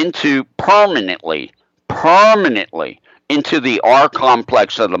you into permanently into the R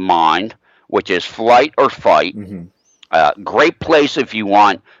complex of the mind, which is flight or fight. Mm-hmm. Great place if you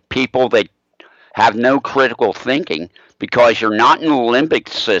want people that have no critical thinking, because you're not in the limbic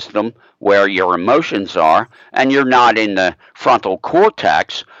system where your emotions are, and you're not in the frontal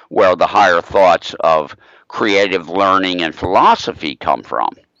cortex where the higher thoughts of creative learning and philosophy come from.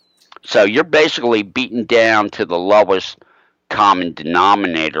 So you're basically beaten down to the lowest common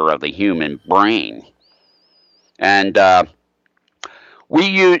denominator of the human brain. And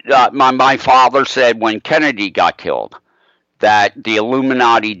my father said when Kennedy got killed that the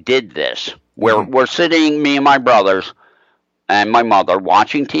Illuminati did this. We're sitting, me and my brothers and my mother,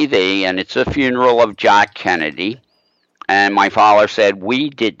 watching TV, and it's a funeral of Jack Kennedy. And my father said,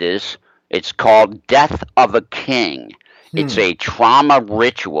 we did this. It's called Death of a King. It's a trauma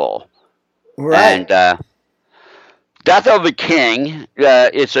ritual. Right. And Death of a King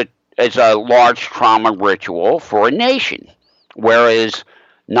is a large trauma ritual for a nation. Whereas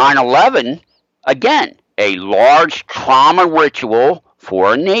 9/11, again, a large trauma ritual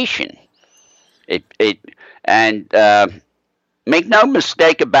for a nation. Make no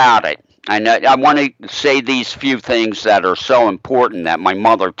mistake about it. And I want to say these few things that are so important that my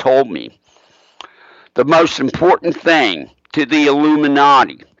mother told me. The most important thing to the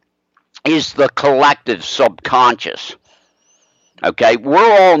Illuminati is the collective subconscious. Okay,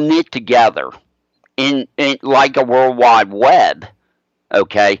 we're all knit together in like a World Wide Web.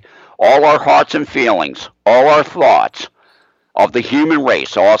 Okay, all our hearts and feelings, all our thoughts of the human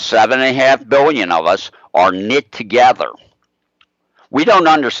race, all 7.5 billion of us, are knit together. We don't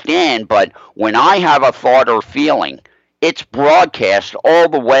understand, but when I have a thought or feeling, it's broadcast all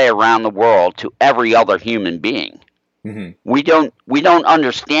the way around the world to every other human being. Mm-hmm. We don't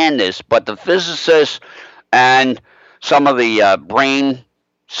understand this, but the physicists and some of the brain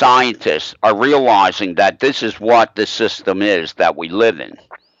scientists are realizing that this is what the system is that we live in.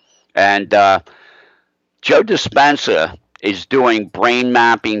 And Joe Dispenza is doing brain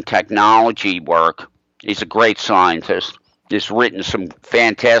mapping technology work. He's a great scientist. He's written some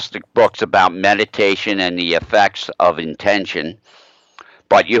fantastic books about meditation and the effects of intention.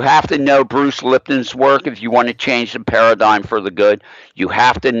 But you have to know Bruce Lipton's work if you want to change the paradigm for the good. You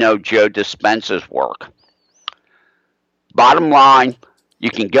have to know Joe Dispenza's work. Bottom line, you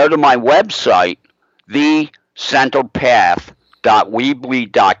can go to my website, thecenterpath,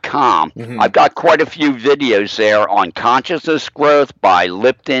 www.weebly.com. I've got quite a few videos there on consciousness growth by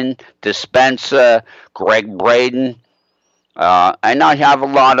Lipton, Dispenza, Greg Braden, and I have a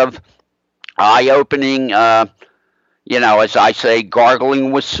lot of eye-opening, as I say,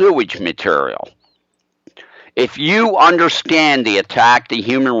 gargling with sewage material. If you understand the attack the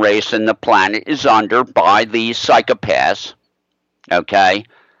human race and the planet is under by these psychopaths, okay,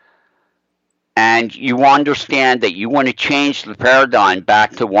 and you understand that you want to change the paradigm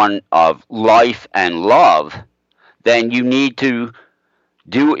back to one of life and love, then you need to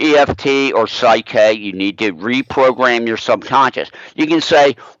do EFT or Psyche. You need to reprogram your subconscious. You can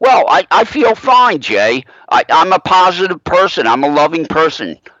say, well, I feel fine, Jay. I'm a positive person. I'm a loving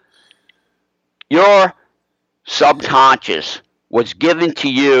person. Your subconscious was given to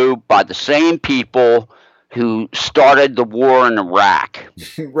you by the same people who started the war in Iraq.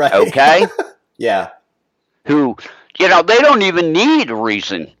 Right. Okay? Yeah. Who, they don't even need a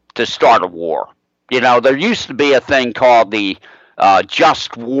reason to start a war. There used to be a thing called the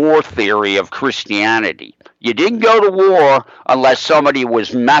just war theory of Christianity. You didn't go to war unless somebody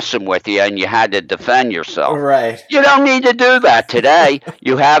was messing with you and you had to defend yourself. Right. You don't need to do that today.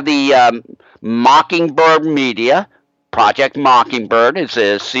 You have the Mockingbird media. Project Mockingbird is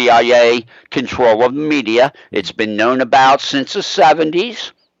a CIA control of the media. It's been known about since the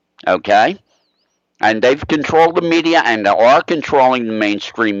 70s. Okay? And they've controlled the media and are controlling the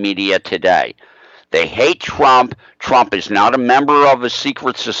mainstream media today. They hate Trump. Trump is not a member of a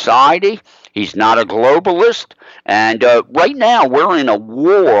secret society. He's not a globalist. And right now we're in a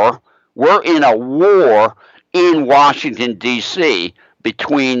war. We're in a war in Washington, D.C.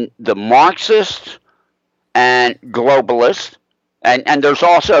 between the Marxists and globalists. And there's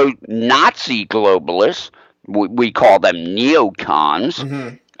also Nazi globalists. We call them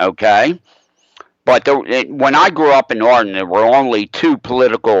neocons. Okay? But when I grew up in Arden, there were only two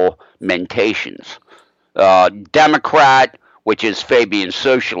political mentations. Democrat, which is Fabian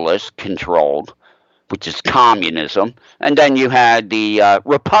socialist controlled, which is communism. And then you had the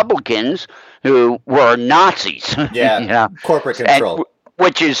Republicans who were Nazis. Yeah, corporate control.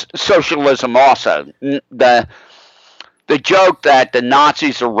 Which is socialism also. The joke that the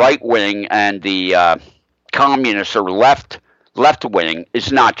Nazis are right-wing and the communists are left-wing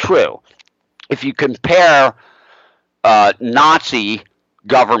is not true. If you compare Nazi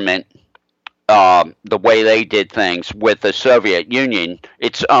government, the way they did things with the Soviet Union,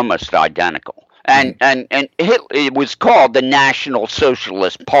 it's almost identical. And it was called the National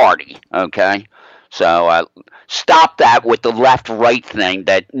Socialist Party, okay? So stop that with the left-right thing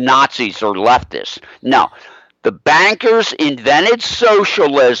that Nazis are leftists. No, the bankers invented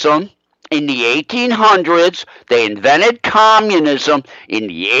socialism in the 1800s. They invented communism in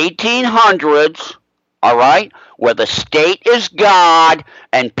the 1800s, all right, where the state is God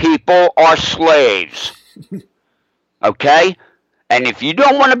and people are slaves, okay? And if you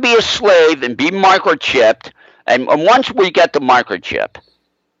don't want to be a slave and be microchipped, and once we get the microchip,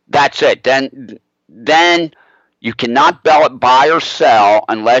 that's it. Then you cannot buy or sell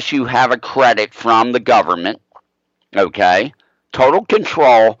unless you have a credit from the government, okay? Total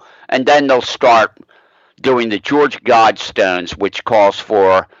control. And then they'll start doing the George Godstones, which calls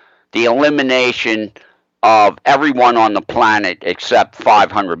for the elimination of everyone on the planet except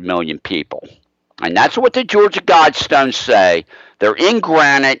 500 million people. And that's what the George Godstones say. They're in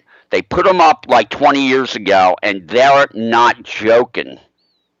granite. They put them up like 20 years ago, and they're not joking.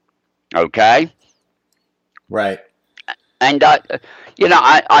 Okay? Right. And,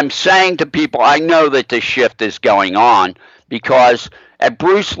 I'm saying to people, I know that this shift is going on because at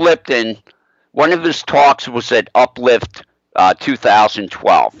Bruce Lipton, one of his talks was at Uplift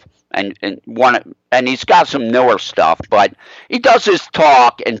 2012. And he's got some newer stuff, but he does his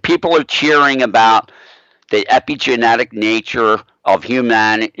talk, and people are cheering about the epigenetic nature of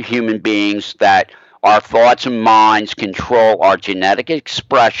human beings, that our thoughts and minds control our genetic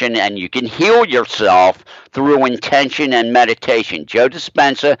expression, and you can heal yourself through intention and meditation. Joe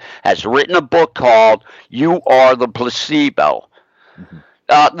Dispenza has written a book called You Are the Placebo.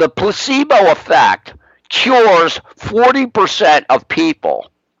 The placebo effect cures 40% of people.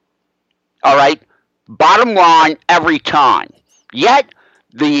 All right? Bottom line, every time. Yet,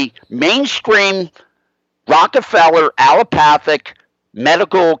 the mainstream Rockefeller allopathic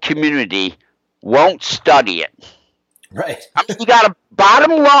medical community won't study it. Right. I mean, you got a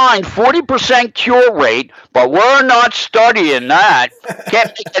bottom line 40% cure rate, but we're not studying that.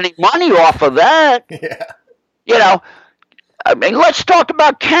 Can't make any money off of that. Yeah. I mean, let's talk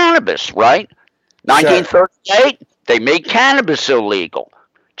about cannabis, right? 1938, they made cannabis illegal.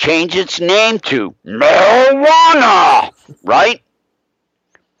 change its name to marijuana, right?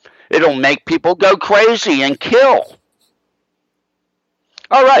 It'll make people go crazy and kill.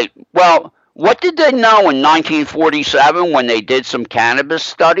 All right, well, what did they know in 1947 when they did some cannabis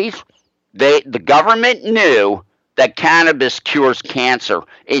studies? The government knew that cannabis cures cancer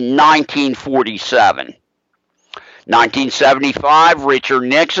in 1947. 1975, Richard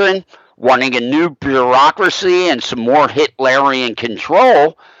Nixon, wanting a new bureaucracy and some more Hitlerian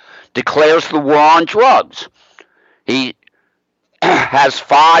control, declares the war on drugs. He has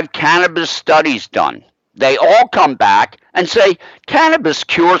 5 cannabis studies done. They all come back and say cannabis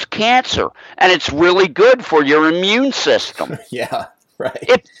cures cancer, and it's really good for your immune system. Yeah, right.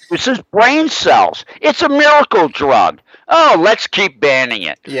 It produces brain cells. It's a miracle drug. Oh, let's keep banning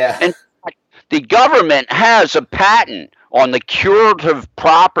it. Yeah. In fact, the government has a patent on the curative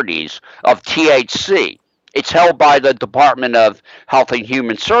properties of THC. It's held by the Department of Health and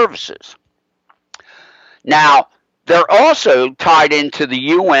Human Services. Now, they're also tied into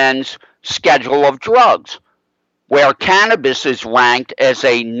the UN's schedule of drugs, where cannabis is ranked as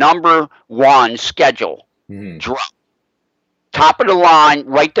a number 1 schedule drug. Top of the line,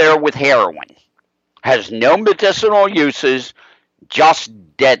 right there with heroin. Has no medicinal uses, just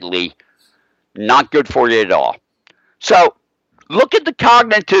deadly, not good for you at all. So, look at the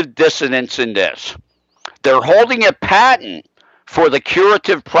cognitive dissonance in this. They're holding a patent for the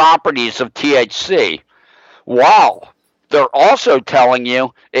curative properties of THC, while they're also telling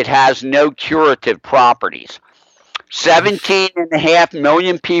you it has no curative properties. 17.5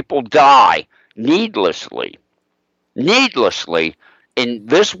 million people die needlessly in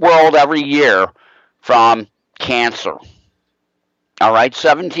this world every year from cancer. All right,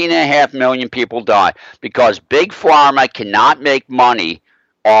 17.5 million people die because Big Pharma cannot make money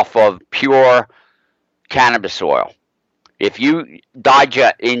off of pure cannabis oil. If you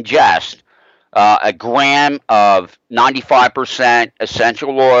ingest a gram of 95%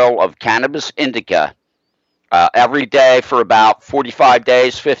 essential oil of cannabis indica every day for about 45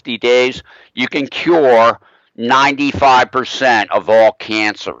 days, 50 days, you can cure 95% of all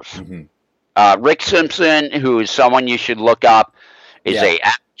cancers. Rick Simpson, who is someone you should look up, is an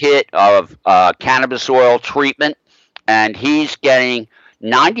advocate of cannabis oil treatment, and he's getting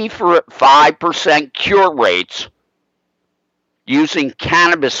 95% cure rates using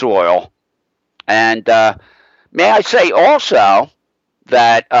cannabis oil. And may I say also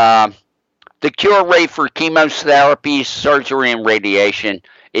that the cure rate for chemotherapy, surgery, and radiation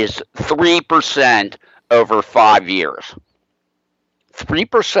is 3% over 5 years.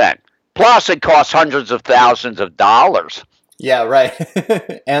 3%. Plus, it costs hundreds of thousands of dollars. Yeah, right.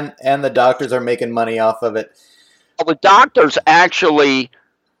 and the doctors are making money off of it. Well, the doctors actually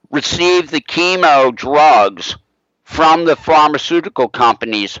receive the chemo drugs from the pharmaceutical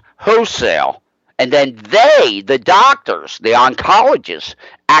companies wholesale. And then they, the doctors, the oncologists,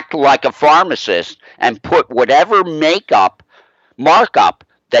 act like a pharmacist and put whatever markup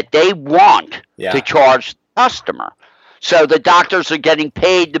that they want to charge the customer. So the doctors are getting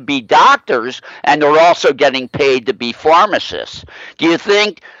paid to be doctors, and they're also getting paid to be pharmacists. Do you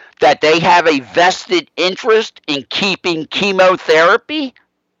think that they have a vested interest in keeping chemotherapy?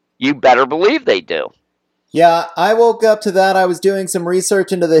 You better believe they do. Yeah, I woke up to that. I was doing some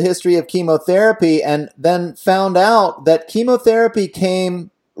research into the history of chemotherapy and then found out that chemotherapy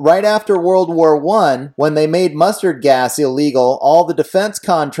came right after World War I, when they made mustard gas illegal. All the defense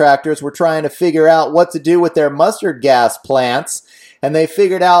contractors were trying to figure out what to do with their mustard gas plants, and they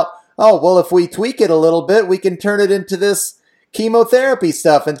figured out, oh, well, if we tweak it a little bit, we can turn it into this chemotherapy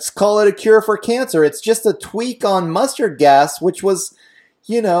stuff and call it a cure for cancer. It's just a tweak on mustard gas, which was,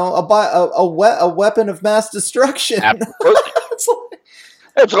 you know, a weapon of mass destruction.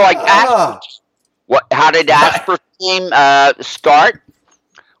 It's like aspartame. How did aspartame start?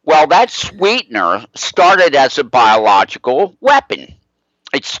 Well, that sweetener started as a biological weapon.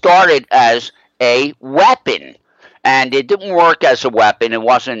 It started as a weapon, and it didn't work as a weapon. It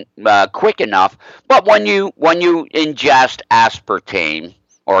wasn't quick enough. But when you ingest aspartame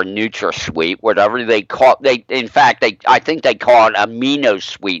or NutraSweet, whatever they call it, I think they call it Amino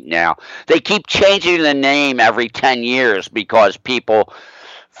Sweet now. They keep changing the name every 10 years because people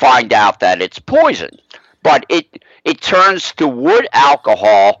find out that it's poison. But it turns to wood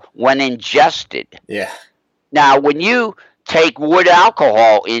alcohol when ingested. Yeah. Now, when you take wood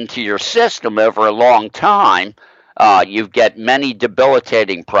alcohol into your system over a long time, you get many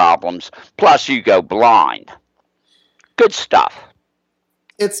debilitating problems. Plus, you go blind. Good stuff.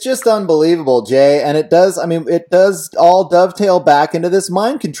 It's just unbelievable, Jay. And it does all dovetail back into this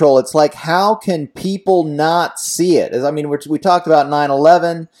mind control. It's like, how can people not see it? I mean, we talked about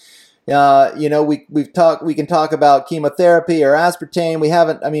 9/11. We can talk about chemotherapy or aspartame.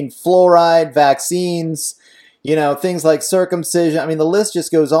 Fluoride, vaccines, things like circumcision. I mean, the list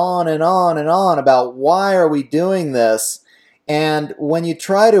just goes on and on and on about why are we doing this? And when you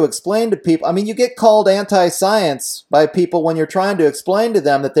try to explain to people, I mean, you get called anti-science by people when you're trying to explain to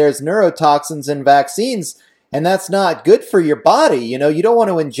them that there's neurotoxins in vaccines, and that's not good for your body. You don't want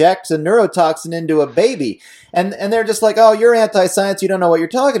to inject a neurotoxin into a baby. And they're just like, oh, you're anti-science, you don't know what you're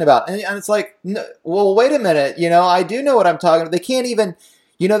talking about. And it's like, no, well, wait a minute, I do know what I'm talking about. They can't even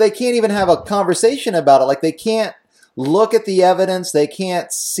have a conversation about it. Like, they can't look at the evidence, they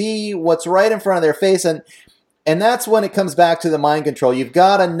can't see what's right in front of their face. And that's when it comes back to the mind control. You've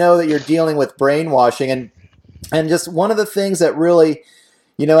got to know that you're dealing with brainwashing. And just one of the things that really,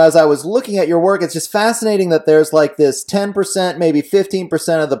 as I was looking at your work, it's just fascinating that there's like this 10%, maybe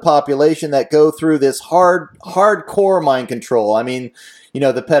 15% of the population that go through this hardcore mind control. I mean,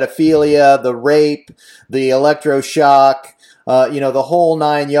 the pedophilia, the rape, the electroshock, the whole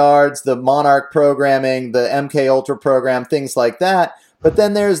 9 yards, the Monarch programming, the MK Ultra program, things like that. But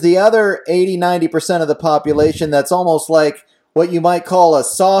then there's the other 80-90% of the population that's almost like what you might call a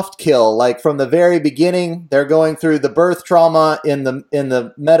soft kill. Like, from the very beginning, they're going through the birth trauma in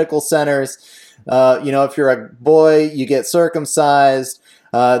the medical centers. If you're a boy, you get circumcised.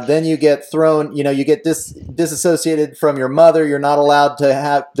 Then you get thrown, you get disassociated from your mother. You're not allowed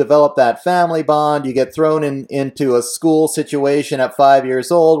to develop that family bond. You get thrown into a school situation at 5 years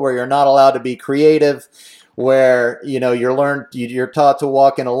old where you're not allowed to be creative, where, you're taught to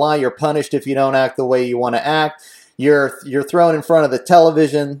walk in a line. You're punished if you don't act the way you want to act. You're thrown in front of the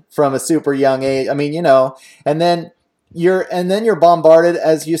television from a super young age. I mean, and then you're bombarded,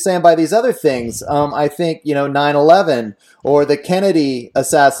 as you're saying, by these other things. I think, 9/11 or the Kennedy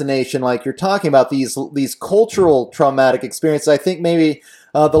assassination, like you're talking about, these cultural traumatic experiences. I think maybe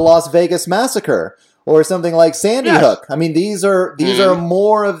the Las Vegas massacre or something like Sandy Hook. I mean, these are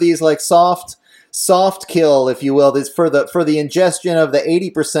more of these like soft kill, if you will, this for the ingestion of the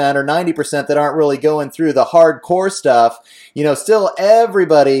 80% or 90% that aren't really going through the hardcore stuff. Still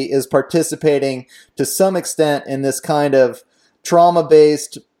everybody is participating to some extent in this kind of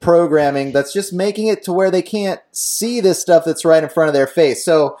trauma-based programming that's just making it to where they can't see this stuff that's right in front of their face.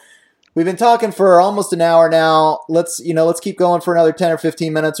 So we've been talking for almost an hour now. Let's keep going for another 10 or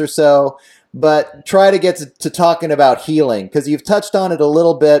 15 minutes or so. But try to get to talking about healing, because you've touched on it a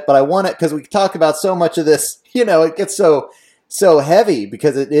little bit, but I want it because we talk about so much of this, it gets so heavy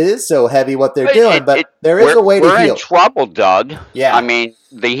because it is so heavy what they're doing, but there is a way to heal. We're in trouble, Doug. Yeah. I mean,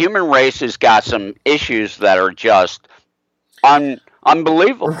 the human race has got some issues that are just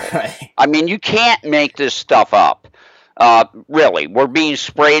unbelievable. Right. I mean, you can't make this stuff up. Really, we're being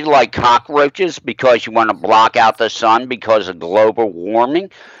sprayed like cockroaches because you want to block out the sun because of global warming.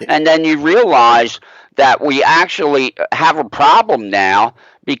 And then you realize that we actually have a problem now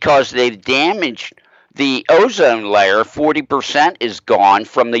because they've damaged the ozone layer. 40% is gone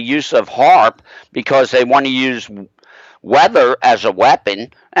from the use of HAARP because they want to use weather as a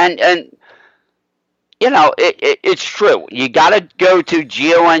weapon. And it's true. You got to go to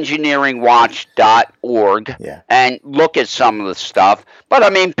geoengineeringwatch.org and look at some of the stuff. But,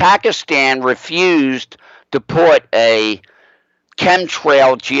 I mean, Pakistan refused to put a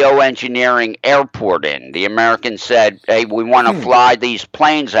chemtrail geoengineering airport in. The Americans said, hey, we want to fly these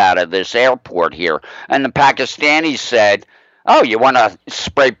planes out of this airport here. And the Pakistanis said, oh, you want to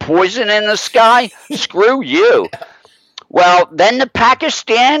spray poison in the sky? Screw you. Well, then the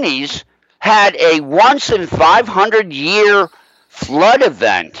Pakistanis had a once in 500-year flood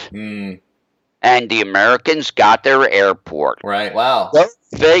event, and the Americans got their airport. Right, wow. Go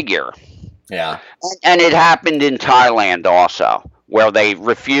figure. Yeah. And it happened in Thailand also, where they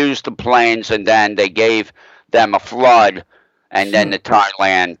refused the planes, and then they gave them a flood, and then the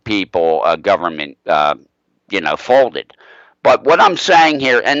Thailand government, folded. But what I'm saying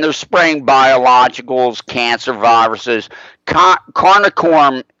here, and they're spraying biologicals, cancer viruses,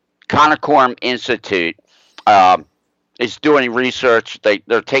 Conicorm Institute is doing research.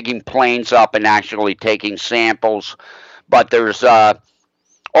 They're taking planes up and actually taking samples, but there's all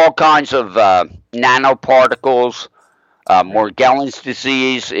kinds of nanoparticles. Morgellons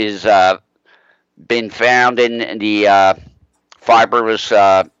disease is been found in the fibrous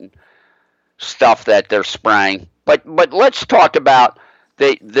stuff that they're spraying. But let's talk about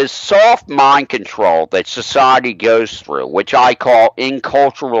the soft mind control that society goes through, which I call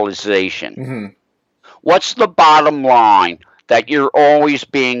inculturalization. Mm-hmm. What's the bottom line that you're always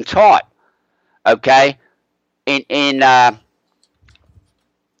being taught. Okay? In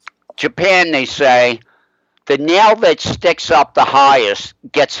Japan, they say the nail that sticks up the highest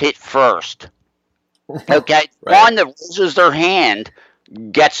gets hit first. Okay? Right. One that raises their hand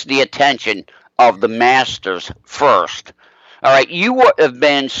gets the attention of the masters first. All right? You have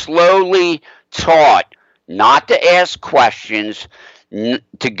been slowly taught not to ask questions,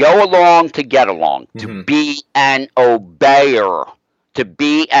 to go along to get along, to be an obeyer,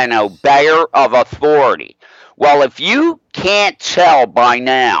 of authority. Well, if you can't tell by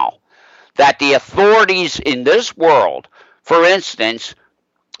now that the authorities in this world, for instance,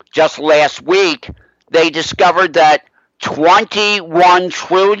 just last week, they discovered that $21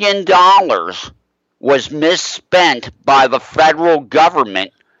 trillion was misspent by the federal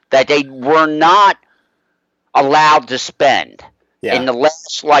government that they were not allowed to spend. Yeah. In the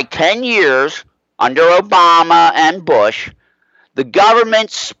last 10 years, under Obama and Bush,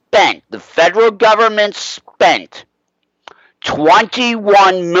 the federal government spent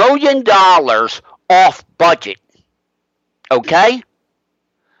 $21 million off budget. Okay?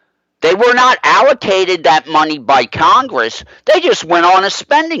 They were not allocated that money by Congress. They just went on a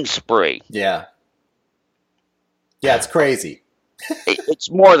spending spree. Yeah. Yeah, it's crazy. It's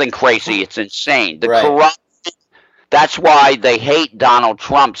more than crazy. It's insane. The Right. corruption. That's why they hate Donald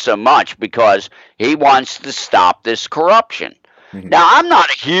Trump so much, because he wants to stop this corruption. Now, I'm not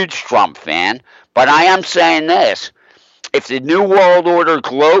a huge Trump fan, but I am saying this. If the New World Order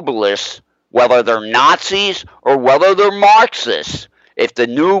globalists, whether they're Nazis or whether they're Marxists, if the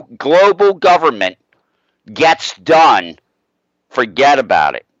new global government gets done, forget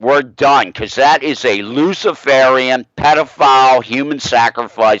about it. We're done, because that is a Luciferian, pedophile,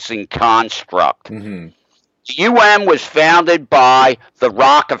 human-sacrificing construct. The UN was founded by the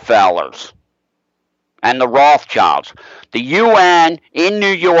Rockefellers and the Rothschilds. The UN in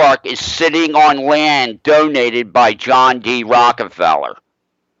New York is sitting on land donated by John D. Rockefeller.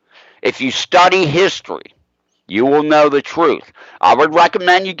 If you study history, you will know the truth. I would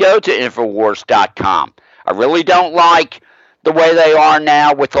recommend you go to Infowars.com. I really don't like the way they are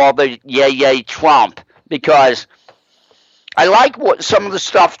now with all the yay Trump, because I like some of the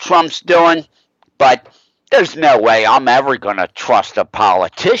stuff Trump's doing, but there's no way I'm ever going to trust a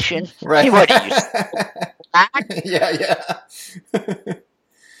politician. Right. What are you Yeah.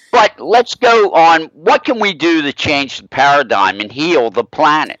 But let's go on. What can we do to change the paradigm and heal the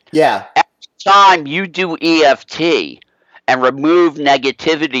planet? Yeah. Every time you do EFT and remove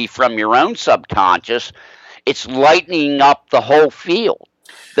negativity from your own subconscious, it's lightening up the whole field.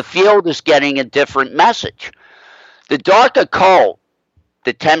 The field is getting a different message. The dark occult,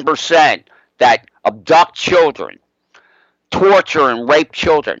 the 10% that abduct children, torture and rape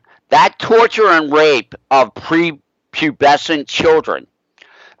children, that torture and rape of prepubescent children,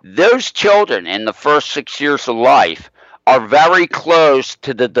 those children in the first 6 years of life are very close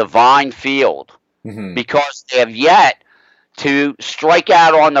to the divine field, because they have yet to strike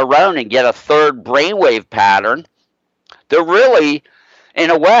out on their own and get a third brainwave pattern. They're really, in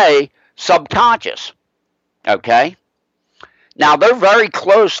a way, subconscious. Okay? Now, they're very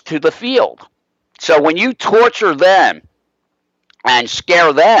close to the field. So when you torture them and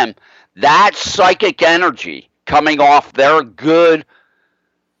scare them, that psychic energy coming off their good,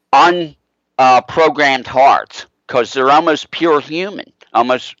 unprogrammed hearts, because they're almost pure human,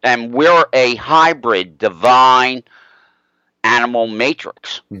 and we're a hybrid divine animal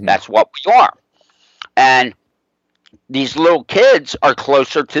matrix. That's what we are. And these little kids are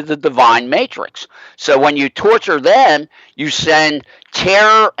closer to the divine matrix. So when you torture them, you send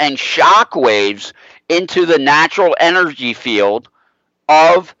terror and shock waves into the natural energy field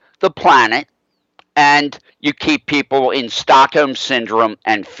of the planet, and you keep people in Stockholm Syndrome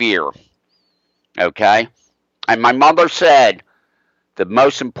and fear. Okay? And my mother said the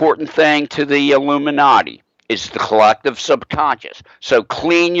most important thing to the Illuminati is the collective subconscious. So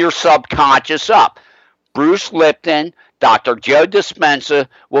clean your subconscious up. Bruce Lipton, Dr. Joe Dispenza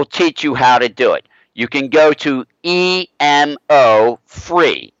will teach you how to do it. You can go to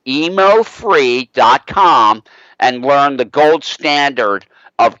emofree.com and learn the gold standard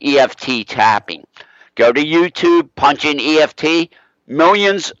of EFT tapping. Go to YouTube, punch in EFT,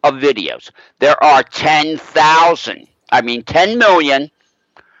 millions of videos. There are 10 million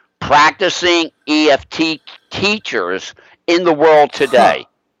practicing EFT teachers in the world today.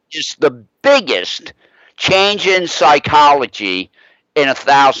 It's the biggest change in psychology in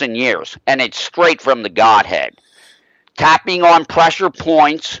 1,000 years, and it's straight from the Godhead. Tapping on pressure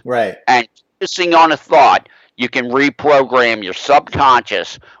points, Right. and focusing on a thought, you can reprogram your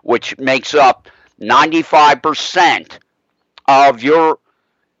subconscious, which makes up 95% of your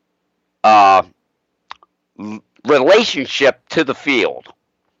uh, relationship to the field.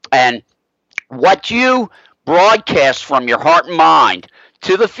 And what you broadcast from your heart and mind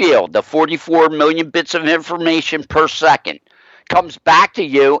to the field, the 44 million bits of information per second, comes back to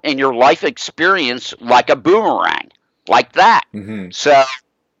you in your life experience like a boomerang, like that. Mm-hmm. So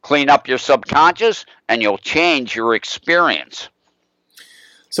clean up your subconscious and you'll change your experience.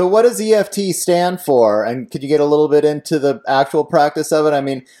 So what does EFT stand for? And could you get a little bit into the actual practice of it? I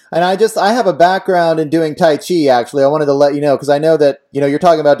mean, and I have a background in doing Tai Chi, actually. I wanted to let you know, because I know that, you're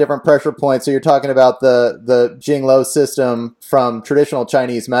talking about different pressure points. So you're talking about the Jing-Lo system from traditional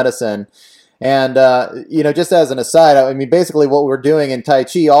Chinese medicine. And, just as an aside, I mean, basically what we're doing in Tai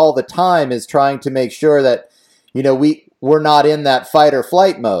Chi all the time is trying to make sure that, we're not in that fight or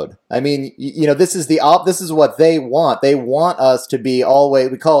flight mode. I mean, this is this is what they want. They want us to be always,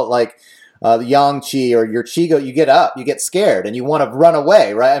 we call it like yang qi or your qi go, you get up, you get scared and you want to run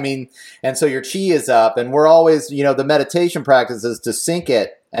away, right? I mean, and so your qi is up and we're always, the meditation practice is to sync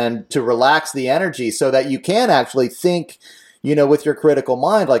it and to relax the energy so that you can actually think, with your critical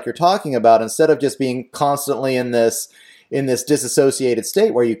mind, like you're talking about, instead of just being constantly in this disassociated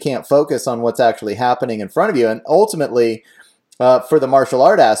state where you can't focus on what's actually happening in front of you. And ultimately, for the martial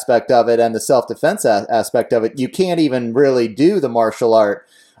art aspect of it and the self-defense aspect of it, you can't even really do the martial art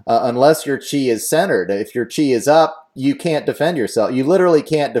unless your chi is centered. If your chi is up, you can't defend yourself. You literally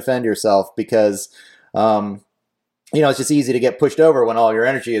can't defend yourself because, it's just easy to get pushed over when all your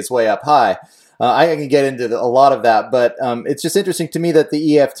energy is way up high. I can get into a lot of that, but it's just interesting to me that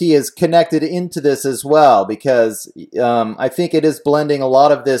the EFT is connected into this as well, because I think it is blending a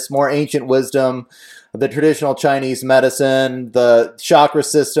lot of this more ancient wisdom, the traditional Chinese medicine, the chakra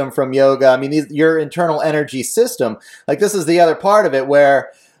system from yoga. I mean, your internal energy system. Like, this is the other part of it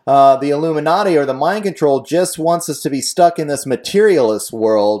where the Illuminati or the mind control just wants us to be stuck in this materialist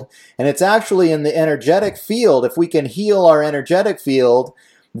world, and it's actually in the energetic field. If we can heal our energetic field,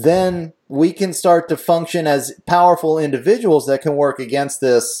 then we can start to function as powerful individuals that can work against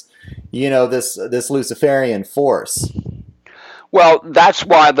this, this Luciferian force. Well, that's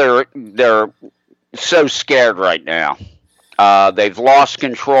why they're so scared right now. They've lost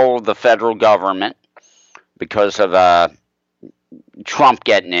control of the federal government because of Trump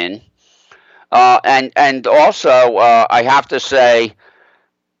getting in, and also I have to say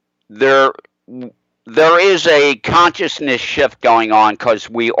there is a consciousness shift going on because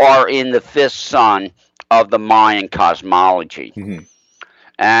we are in the fifth sun of the Mayan cosmology. Mm-hmm.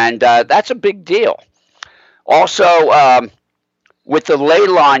 And that's a big deal. Also, with the ley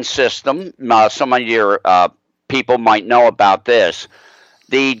line system, some of your people might know about this.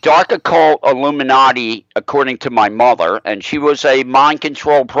 The dark occult Illuminati, according to my mother, and she was a mind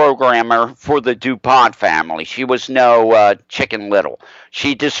control programmer for the DuPont family. She was no Chicken Little.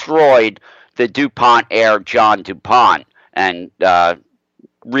 She destroyed the DuPont heir, John DuPont, and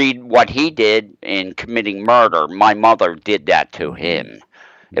read what he did in committing murder. My mother did that to him.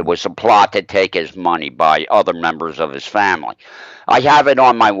 It was a plot to take his money by other members of his family. I have it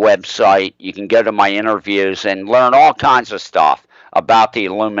on my website. You can go to my interviews and learn all kinds of stuff about the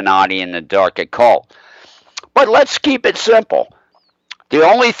Illuminati and the dark occult. But let's keep it simple. The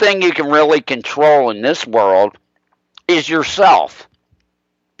only thing you can really control in this world is yourself.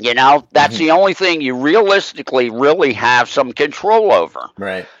 That's the only thing you realistically really have some control over.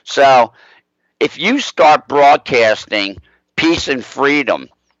 Right. So if you start broadcasting peace and freedom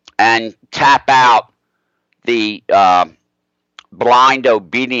and tap out the blind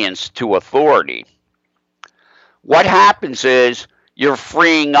obedience to authority, what happens is you're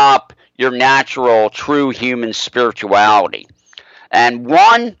freeing up your natural, true human spirituality. And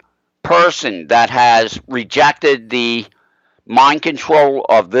one person that has rejected the mind control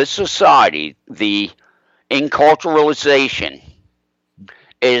of this society, the inculturalization,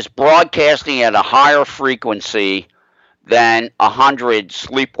 is broadcasting at a higher frequency than 100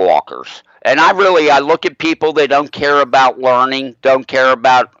 sleepwalkers. And I look at people, they don't care about learning, don't care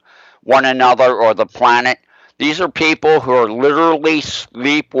about one another or the planet. These are people who are literally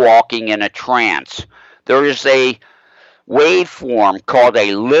sleepwalking in a trance. There is a waveform called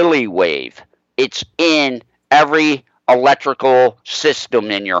a lily wave. It's in every electrical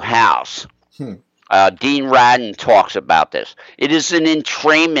system in your house. Dean Radin talks about this. It is an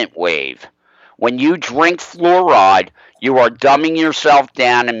entrainment wave. When you drink fluoride, you are dumbing yourself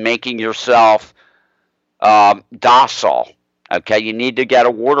down and making yourself docile. Okay, you need to get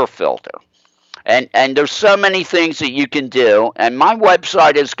a water filter. And there's so many things that you can do. And my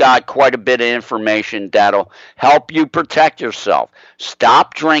website has got quite a bit of information that'll help you protect yourself.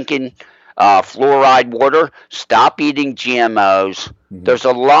 Stop drinking fluoride water. Stop eating GMOs. There's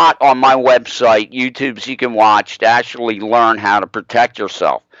a lot on my website, YouTube's you can watch to actually learn how to protect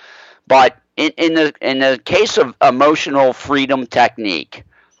yourself. But in the case of emotional freedom technique,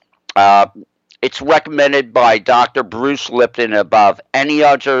 it's recommended by Dr. Bruce Lipton above any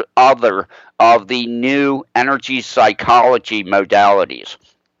other of the new energy psychology modalities.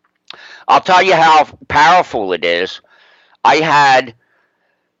 I'll tell you how powerful it is. I had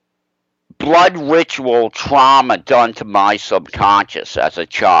blood ritual trauma done to my subconscious as a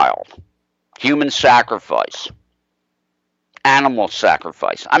child. Human sacrifice. Animal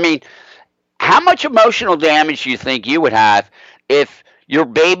sacrifice. I mean, how much emotional damage do you think you would have if your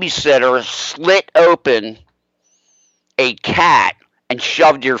babysitter slit open a cat and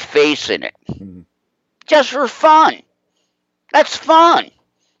shoved your face in it? Just for fun. That's fun,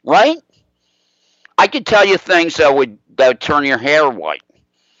 right? I could tell you things that would turn your hair white.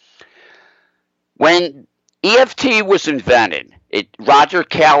 When EFT was invented, Roger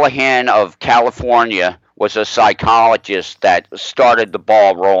Callahan of California was a psychologist that started the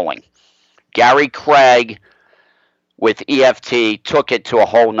ball rolling. Gary Craig with EFT took it to a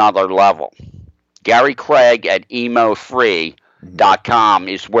whole nother level. Gary Craig at emofree.com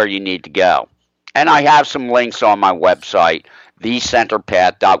is where you need to go. And I have some links on my website,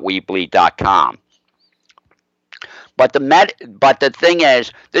 thecenterpath.weebly.com. But the thing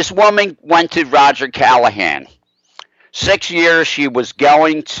is, this woman went to Roger Callahan. 6 years she was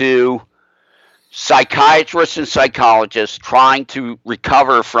going to psychiatrists and psychologists trying to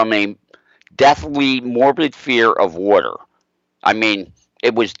recover from a deathly morbid fear of water. I mean,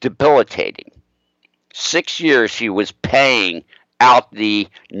 it was debilitating. 6 years she was paying out the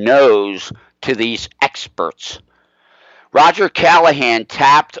nose to these experts. Roger Callahan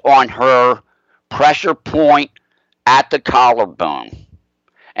tapped on her pressure point at the collarbone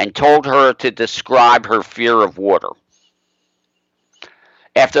and told her to describe her fear of water.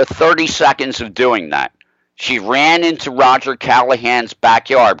 After 30 seconds of doing that, she ran into Roger Callahan's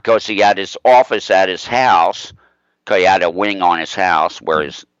backyard because he had his office at his house, because he had a wing on his house where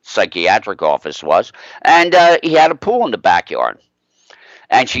his psychiatric office was, and he had a pool in the backyard.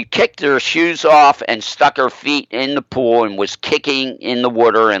 And she kicked her shoes off and stuck her feet in the pool and was kicking in the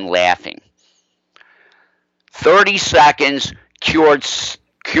water and laughing. 30 seconds cured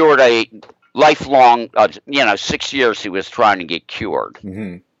a lifelong, 6 years he was trying to get cured.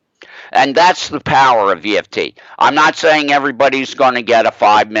 And that's the power of EFT. I'm not saying everybody's going to get a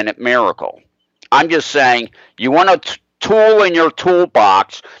 5-minute miracle. I'm just saying you want a tool in your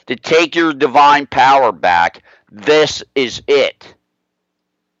toolbox to take your divine power back. This is it.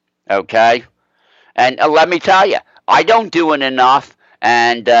 Okay? And let me tell you, I don't do it enough.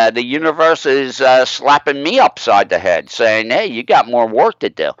 And the universe is slapping me upside the head, saying, hey, you got more work to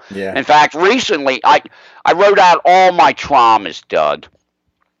do. Yeah. In fact, recently, I wrote out all my traumas, Doug,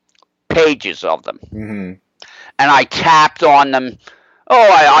 pages of them. And I tapped on them,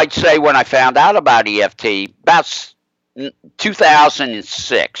 I'd say when I found out about EFT, about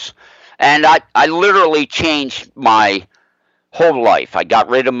 2006. And I literally changed my whole life. I got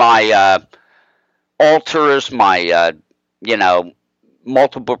rid of my alters, my,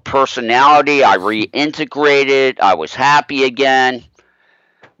 multiple personality. I reintegrated. I was happy again.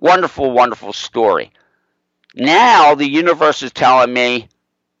 Wonderful, wonderful story. Now the universe is telling me,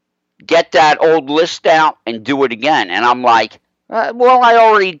 get that old list out and do it again. And I'm like, well, I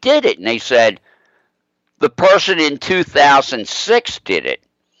already did it. And they said, the person in 2006 did it.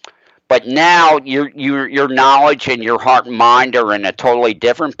 But now your knowledge and your heart and mind are in a totally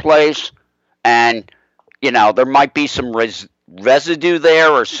different place. And, there might be some residue there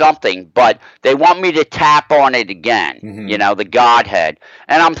or something, but they want me to tap on it again, the Godhead.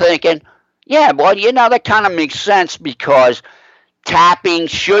 And I'm thinking, yeah, well, that kind of makes sense because tapping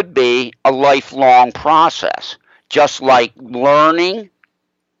should be a lifelong process, just like learning.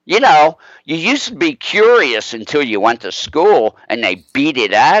 You used to be curious until you went to school and they beat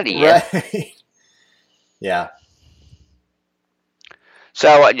it out of you. Right. Yeah.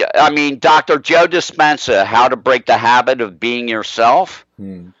 So, Dr. Joe Dispenza, How to Break the Habit of Being Yourself,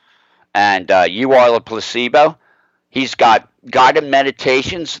 and You Are the Placebo. He's got guided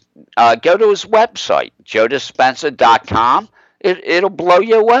meditations. Go to his website, joedispenza.com. It'll blow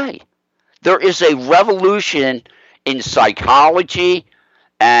you away. There is a revolution in psychology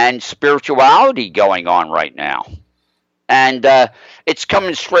and spirituality going on right now. And it's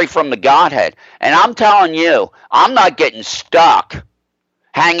coming straight from the Godhead. And I'm telling you, I'm not getting stuck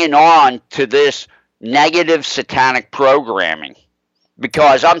hanging on to this negative satanic programming,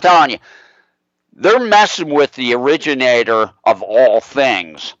 because I'm telling you, they're messing with the originator of all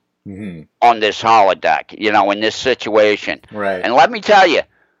things, on this holodeck, in this situation. Right. And let me tell you,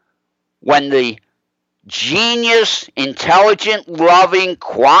 when the genius, intelligent, loving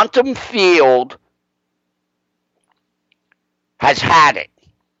quantum field has had it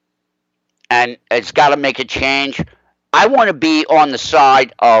and it's got to make a change, I want to be on the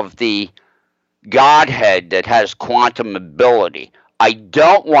side of the Godhead that has quantum ability. I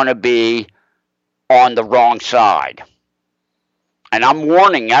don't want to be on the wrong side. And I'm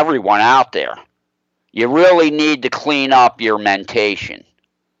warning everyone out there, you really need to clean up your mentation.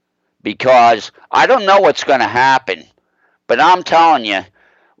 Because I don't know what's going to happen, but I'm telling you,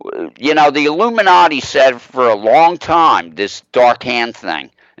 the Illuminati said for a long time, this dark hand thing,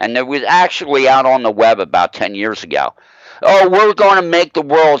 and it was actually out on the web about 10 years ago. Oh, we're going to make the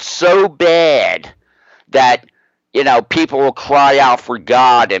world so bad that, people will cry out for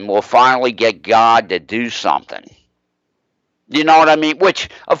God and we'll finally get God to do something. You know what I mean? Which,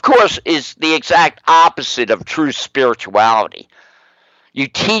 of course, is the exact opposite of true spirituality. You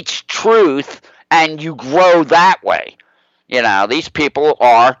teach truth and you grow that way. These people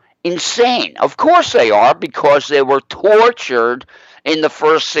are insane. Of course they are, because they were tortured in the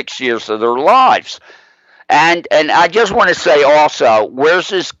first 6 years of their lives. And I just want to say also, where's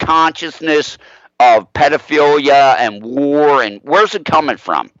this consciousness of pedophilia and war, and where's it coming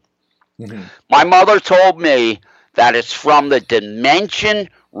from? My mother told me that it's from the dimension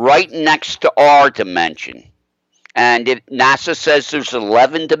right next to our dimension. And NASA says there's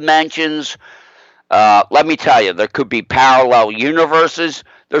 11 dimensions. Let me tell you, there could be parallel universes.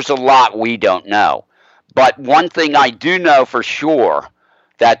 There's a lot we don't know. But one thing I do know for sure,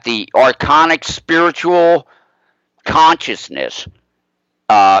 that the archonic spiritual consciousness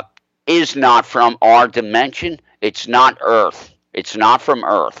is not from our dimension. It's not Earth. It's not from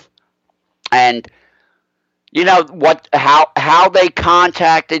Earth. And how they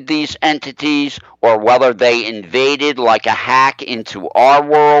contacted these entities, or whether they invaded like a hack into our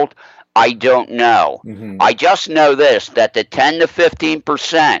world, I don't know. I just know this, that the 10 to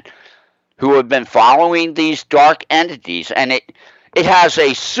 15% who have been following these dark entities, and it has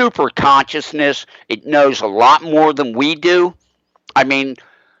a super consciousness, it knows a lot more than we do. I mean,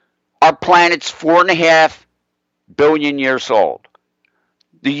 our planet's 4.5 billion years old.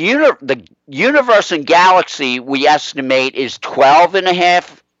 The universe and galaxy, we estimate, is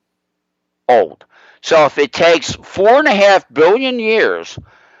 12.5 old. So if it takes 4.5 billion years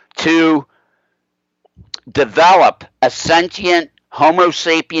to develop a sentient Homo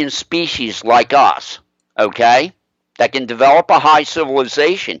sapiens species like us, okay, that can develop a high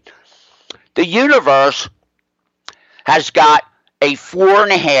civilization, the universe has got a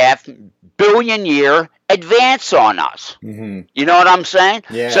 4.5 billion year advance on us. You know what I'm saying?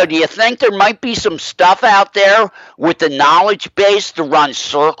 Yeah. So do you think there might be some stuff out there with the knowledge base to run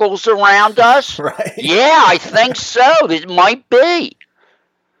circles around us? Right. Yeah, I think so. It might be.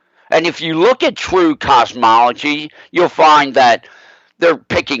 And if you look at true cosmology, you'll find that they're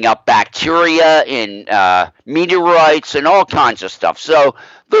picking up bacteria in meteorites and all kinds of stuff. So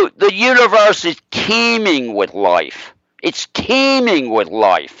the universe is teeming with life. It's teeming with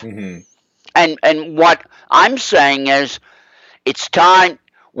life. And what I'm saying is, it's time.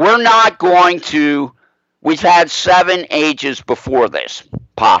 We've had 7 ages before this,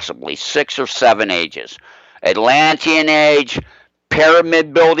 possibly 6 or 7 ages. Atlantean age,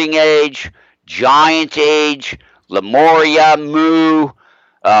 pyramid building age, giant age, Lemuria, Mu,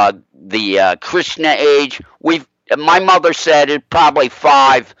 the Krishna age. My mother said it probably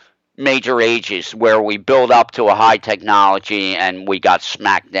 5 major ages where we build up to a high technology and we got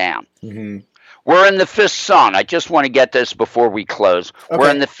smacked down. We're in the 5th sun. I just want to get this before we close. Okay.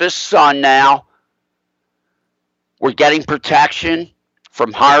 We're in the 5th sun now. We're getting protection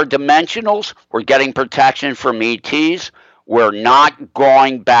from higher dimensionals. We're getting protection from ETs. We're not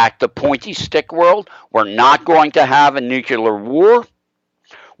going back to pointy stick world. We're not going to have a nuclear war.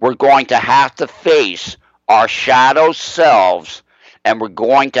 We're going to have to face our shadow selves, and we're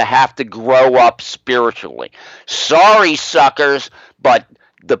going to have to grow up spiritually. Sorry, suckers, but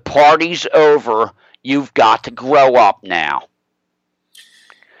the party's over. You've got to grow up now.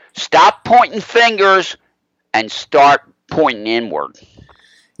 Stop pointing fingers and start pointing inward.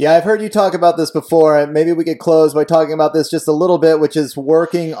 Yeah, I've heard you talk about this before. Maybe we could close by talking about this just a little bit, which is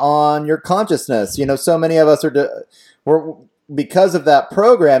working on your consciousness. So many of us we're because of that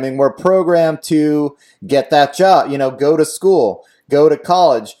programming, we're programmed to get that job, go to school, go to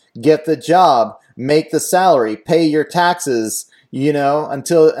college, get the job, make the salary, pay your taxes,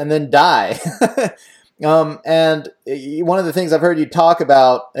 and then die. And one of the things I've heard you talk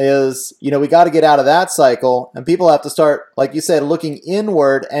about is, we got to get out of that cycle, and people have to start, like you said, looking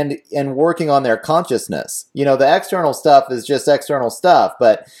inward and working on their consciousness. The external stuff is just external stuff,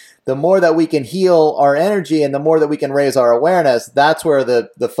 but the more that we can heal our energy and the more that we can raise our awareness, that's where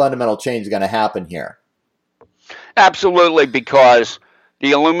the fundamental change is going to happen here. Absolutely, because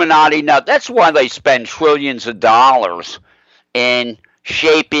the Illuminati, now that's why they spend trillions of dollars in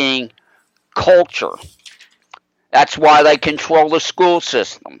shaping culture. That's why they control the school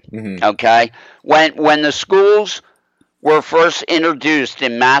system. Mm-hmm. Okay? When the schools were first introduced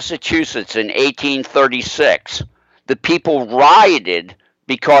in Massachusetts in 1836, the people rioted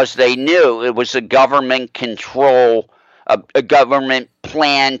because they knew it was a government control, a government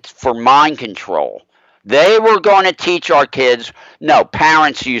plan for mind control. They were going to teach our kids. No,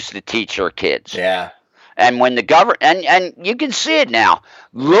 parents used to teach our kids. Yeah. And when the government, and you can see it now,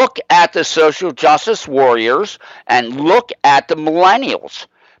 look at the social justice warriors and look at the millennials.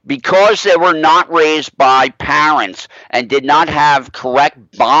 Because they were not raised by parents and did not have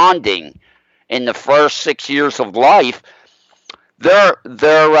correct bonding in the first 6 years of life, they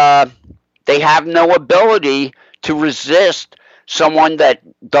have no ability to resist someone that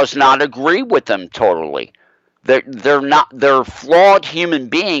does not agree with them totally. They're flawed human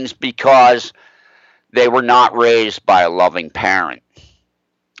beings because they were not raised by a loving parent.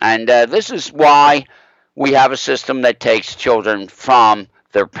 And this is why we have a system that takes children from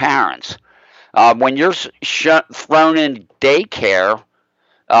their parents. When you're thrown in daycare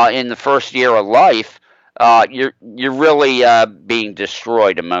in the first year of life, you're really being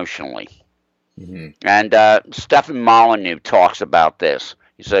destroyed emotionally. Mm-hmm. And Stefan Molyneux talks about this.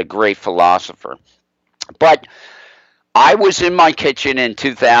 He's a great philosopher. But I was in my kitchen in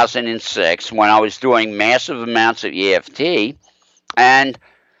 2006 when I was doing massive amounts of EFT, and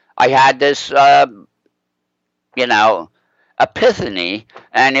I had this, epiphany,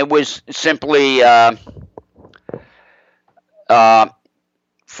 and it was simply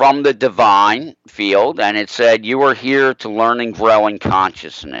from the divine field, and it said, you are here to learn and grow in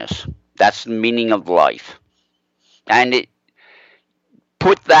consciousness. That's the meaning of life. And it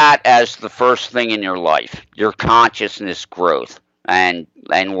put that as the first thing in your life, your consciousness growth and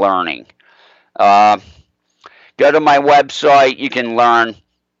learning. Go to my website. You can learn.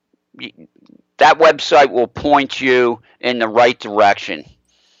 That website will point you in the right direction,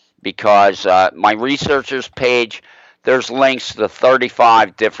 because my researchers page, there's links to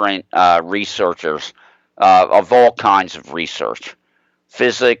 35 different researchers of all kinds of research.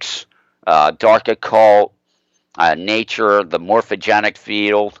 Physics, dark occult, nature, the morphogenic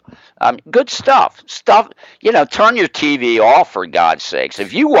field. Good stuff. Turn your TV off, for God's sakes.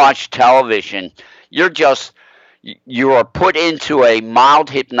 If you watch television, you are put into a mild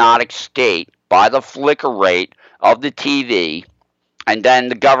hypnotic state by the flicker rate of the TV, and then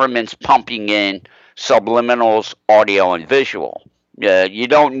the government's pumping in subliminals, audio, and visual. You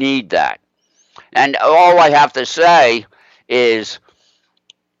don't need that. And all I have to say is,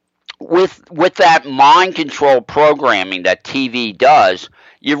 with that mind control programming that TV does,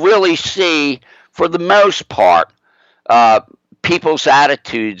 you really see, for the most part, people's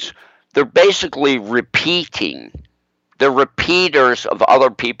attitudes. They're basically repeating. They're repeaters of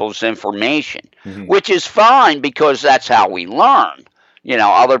other people's information, mm-hmm. which is fine because that's how we learn.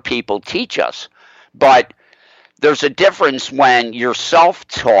 Other people teach us. But there's a difference when you're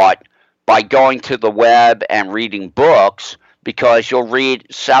self-taught by going to the web and reading books, because you'll read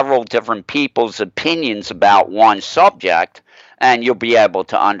several different people's opinions about one subject, and you'll be able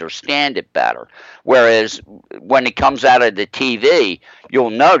to understand it better. Whereas when it comes out of the TV,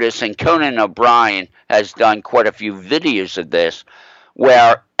 you'll notice, and Conan O'Brien has done quite a few videos of this,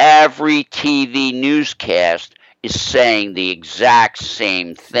 where every TV newscast is saying the exact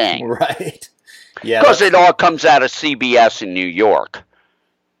same thing. Right. Yeah. Because it all comes out of CBS in New York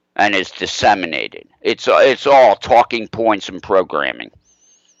and is disseminated. It's all talking points and programming.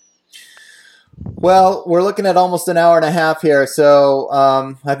 Well, we're looking at almost an hour and a half here, so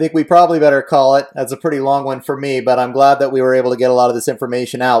I think we probably better call it. That's a pretty long one for me, but I'm glad that we were able to get a lot of this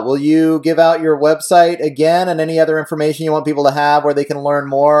information out. Will you give out your website again and any other information you want people to have where they can learn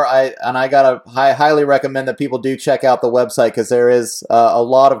more? I highly recommend that people do check out the website, because there is a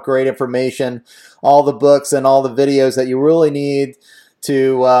lot of great information, all the books and all the videos that you really need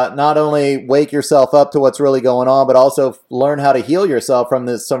to not only wake yourself up to what's really going on, but also learn how to heal yourself from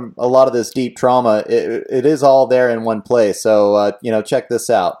a lot of this deep trauma. It is all there in one place. So, check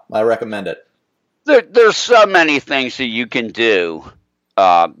this out. I recommend it. There's so many things that you can do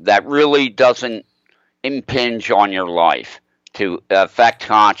that really doesn't impinge on your life. to affect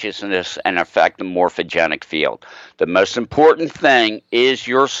consciousness and affect the morphogenic field. The most important thing is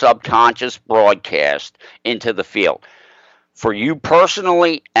your subconscious broadcast into the field, for you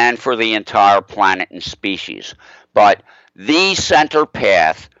personally and for the entire planet and species. But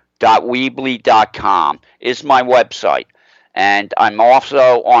thecenterpath.weebly.com is my website. And I'm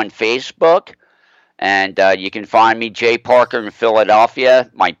also on Facebook. And you can find me, Jay Parker, in Philadelphia.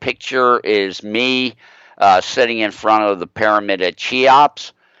 My picture is me sitting in front of the pyramid at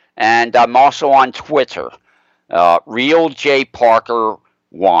Cheops. And I'm also on Twitter, Real J Parker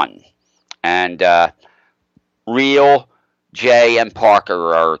 1. And Real J and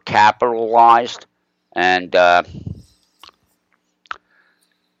Parker are capitalized. And,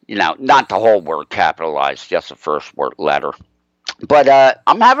 not the whole word capitalized, just the first word letter. But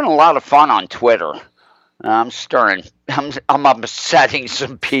I'm having a lot of fun on Twitter. I'm upsetting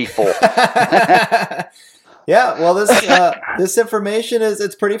some people. Yeah, well, this information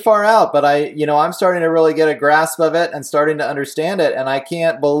it's pretty far out, but I'm starting to really get a grasp of it and starting to understand it, and I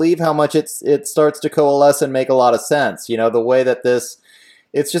can't believe how much it starts to coalesce and make a lot of sense. The way that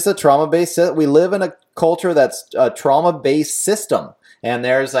it's just a trauma-based. We live in a culture that's a trauma-based system, and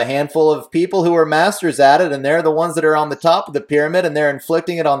there's a handful of people who are masters at it, and they're the ones that are on the top of the pyramid, and they're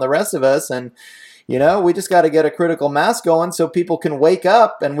inflicting it on the rest of us, and we just got to get a critical mass going so people can wake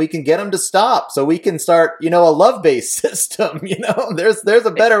up and we can get them to stop so we can start, a love-based system. There's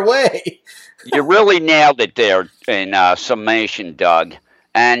a better way. You really nailed it there in summation, Doug.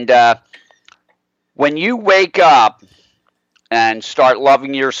 And when you wake up and start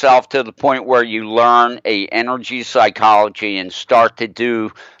loving yourself to the point where you learn a energy psychology and start to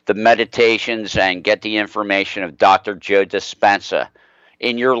do the meditations and get the information of Dr. Joe Dispenza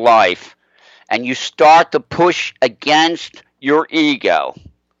in your life, and you start to push against your ego,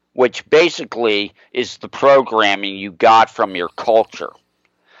 which basically is the programming you got from your culture.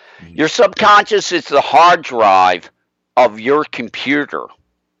 Your subconscious is the hard drive of your computer,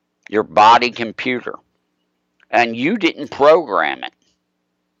 your body computer, and you didn't program it.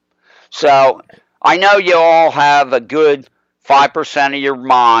 So I know you all have a good 5% of your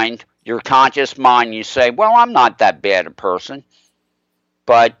mind, your conscious mind. You say, well, I'm not that bad a person.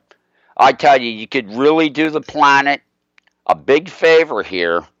 But I tell you could really do the planet a big favor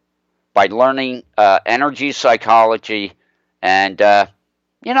here by learning energy psychology and,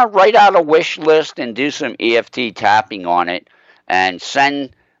 write out a wish list and do some EFT tapping on it and send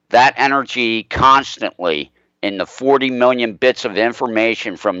that energy constantly in the 40 million bits of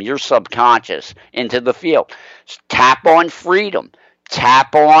information from your subconscious into the field. Tap on freedom.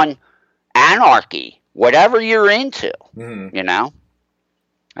 Tap on anarchy. Whatever you're into,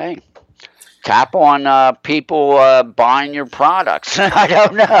 Hey. Tap on people buying your products. I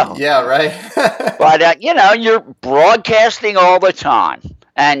don't know. Yeah, right. But, you're broadcasting all the time.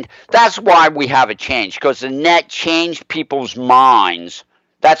 And that's why we have a change, because the net changed people's minds.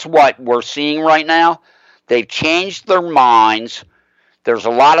 That's what we're seeing right now. They've changed their minds. There's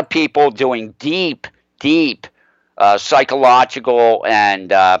a lot of people doing deep psychological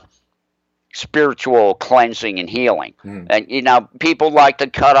and spiritual cleansing and healing. And, people like to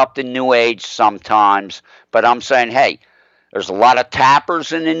cut up the New Age sometimes, but I'm saying, hey, there's a lot of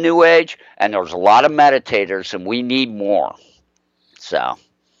tappers in the New Age, and there's a lot of meditators, and we need more. So.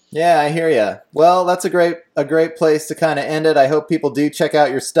 Yeah, I hear you. Well, that's a great place to kind of end it. I hope people do check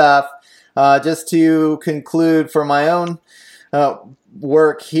out your stuff. Just to conclude for my own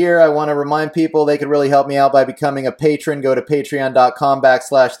work here, I want to remind people they could really help me out by becoming a patron. Go to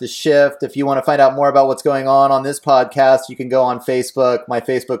patreon.com/The Shift. If you want to find out more about what's going on this podcast, you can go on Facebook. My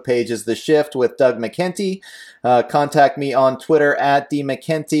Facebook page is The Shift with Doug McKenty. Contact me on Twitter at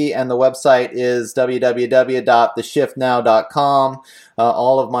DMcKenty, and the website is www.theshiftnow.com.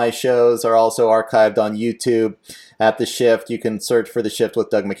 All of my shows are also archived on YouTube at The Shift. You can search for The Shift with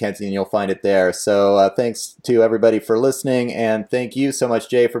Doug McKenty and you'll find it there. So thanks to everybody for listening, and thank you so much,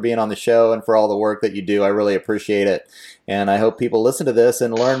 Jay, for being on the show and for all the work that you do. I really appreciate it, and I hope people listen to this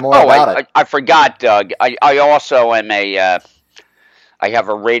and learn more about it. I forgot, Doug. I also am I have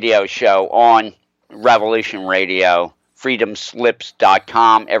a radio show on Revolution Radio,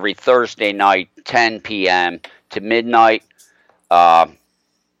 freedomslips.com, every Thursday night, 10 p.m. to midnight. All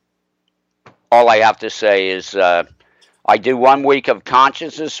I have to say is I do 1 week of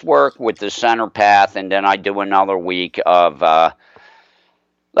consciousness work with the Center Path, and then I do another week of,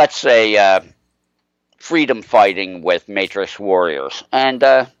 let's say, freedom fighting with Matrix Warriors. And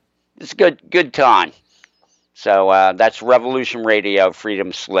it's a good time. So that's Revolution Radio,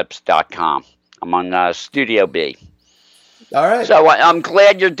 freedomslips.com. I'm on Studio B. All right. So I'm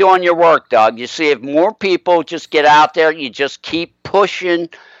glad you're doing your work, Doug. You see, if more people just get out there, you just keep pushing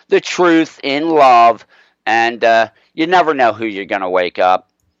the truth in love, and you never know who you're going to wake up.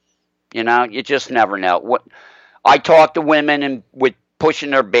 You know, you just never know. What I talk to women and with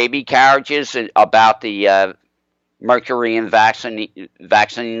pushing their baby carriages about the mercury and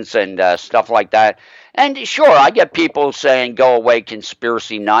vaccines and stuff like that. And sure, I get people saying, "Go away,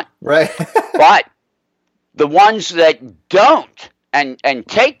 conspiracy nut." Right. But the ones that don't and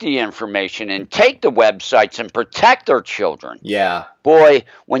take the information and take the websites and protect their children. Yeah. Boy,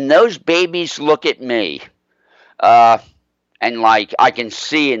 when those babies look at me, and like I can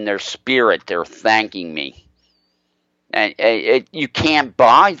see in their spirit, they're thanking me. And you can't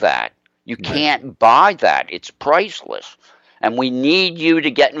buy that. You can't buy that. It's priceless. And we need you to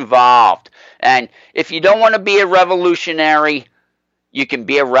get involved. And if you don't want to be a revolutionary, you can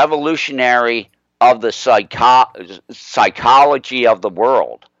be a revolutionary of the psychology of the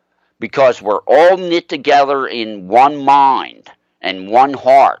world, because we're all knit together in one mind and one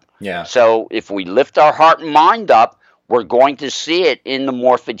heart. Yeah. So if we lift our heart and mind up, we're going to see it in the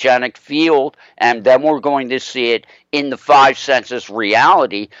morphogenic field, and then we're going to see it in the five senses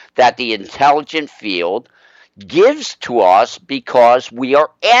reality that the intelligent field gives to us because we are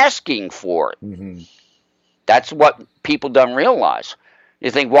asking for it. Mm-hmm. That's what people don't realize. You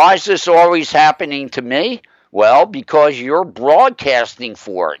think, why is this always happening to me? Well, because you're broadcasting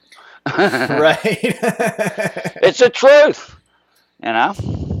for it. Right. It's the truth, you know?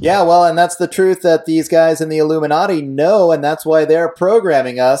 Yeah, well, and that's the truth that these guys in the Illuminati know, and that's why they're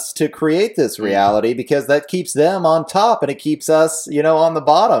programming us to create this reality, because that keeps them on top and it keeps us, on the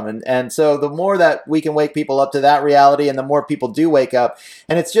bottom. And so the more that we can wake people up to that reality, and the more people do wake up,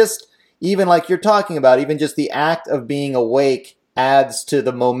 and it's just, even like you're talking about, even just the act of being awake adds to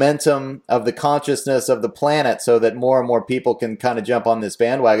the momentum of the consciousness of the planet, so that more and more people can kind of jump on this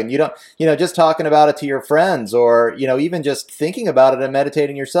bandwagon. You don't, just talking about it to your friends, or, even just thinking about it and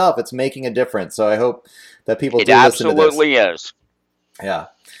meditating yourself, it's making a difference. So I hope that people do listen to this. It absolutely is. Yeah.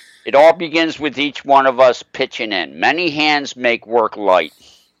 It all begins with each one of us pitching in. Many hands make work light.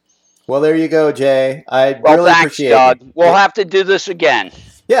 Well, there you go, Jay. I really appreciate Doug. it. We'll have to do this again.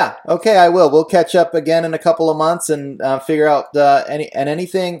 Yeah, okay, I will. We'll catch up again in a couple of months and figure out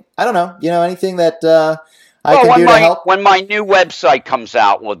anything. I don't know, anything that I can do to help. When my new website comes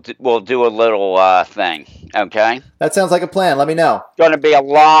out, we'll do a little thing. Okay. That sounds like a plan. Let me know. Going to be a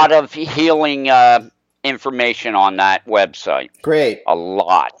lot of healing information on that website. Great. A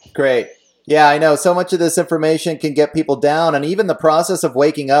lot. Great. Yeah, I know. So much of this information can get people down, and even the process of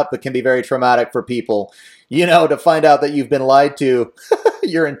waking up, it can be very traumatic for people. To find out that you've been lied to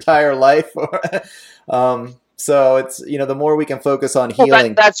your entire life. So it's, the more we can focus on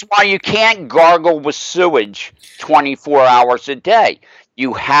healing. That's why you can't gargle with sewage 24 hours a day.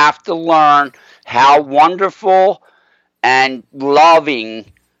 You have to learn how wonderful and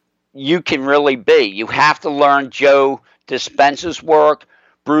loving you can really be. You have to learn Joe Dispenza's work,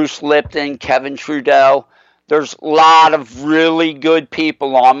 Bruce Lipton, Kevin Trudeau. There's a lot of really good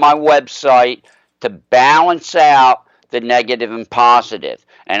people on my website to balance out the negative and positive.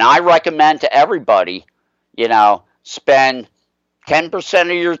 And I recommend to everybody, spend 10% of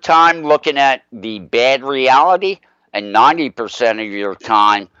your time looking at the bad reality and 90% of your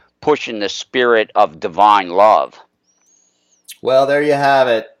time pushing the spirit of divine love. Well, there you have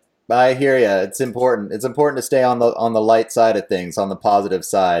it. I hear you. It's important. It's important to stay on the light side of things, on the positive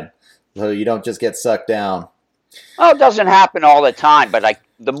side, so you don't just get sucked down. Oh, it doesn't happen all the time, but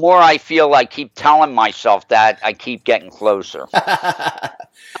the more I feel I keep telling myself that, I keep getting closer.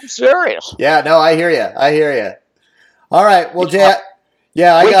 I'm serious. Yeah, no, I hear you. All right, well, Jay,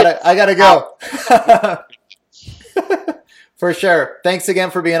 I gotta go. For sure. Thanks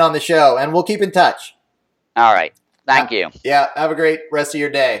again for being on the show, and we'll keep in touch. All right. Thank you. Yeah, have a great rest of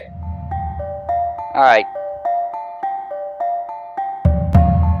your day. All right.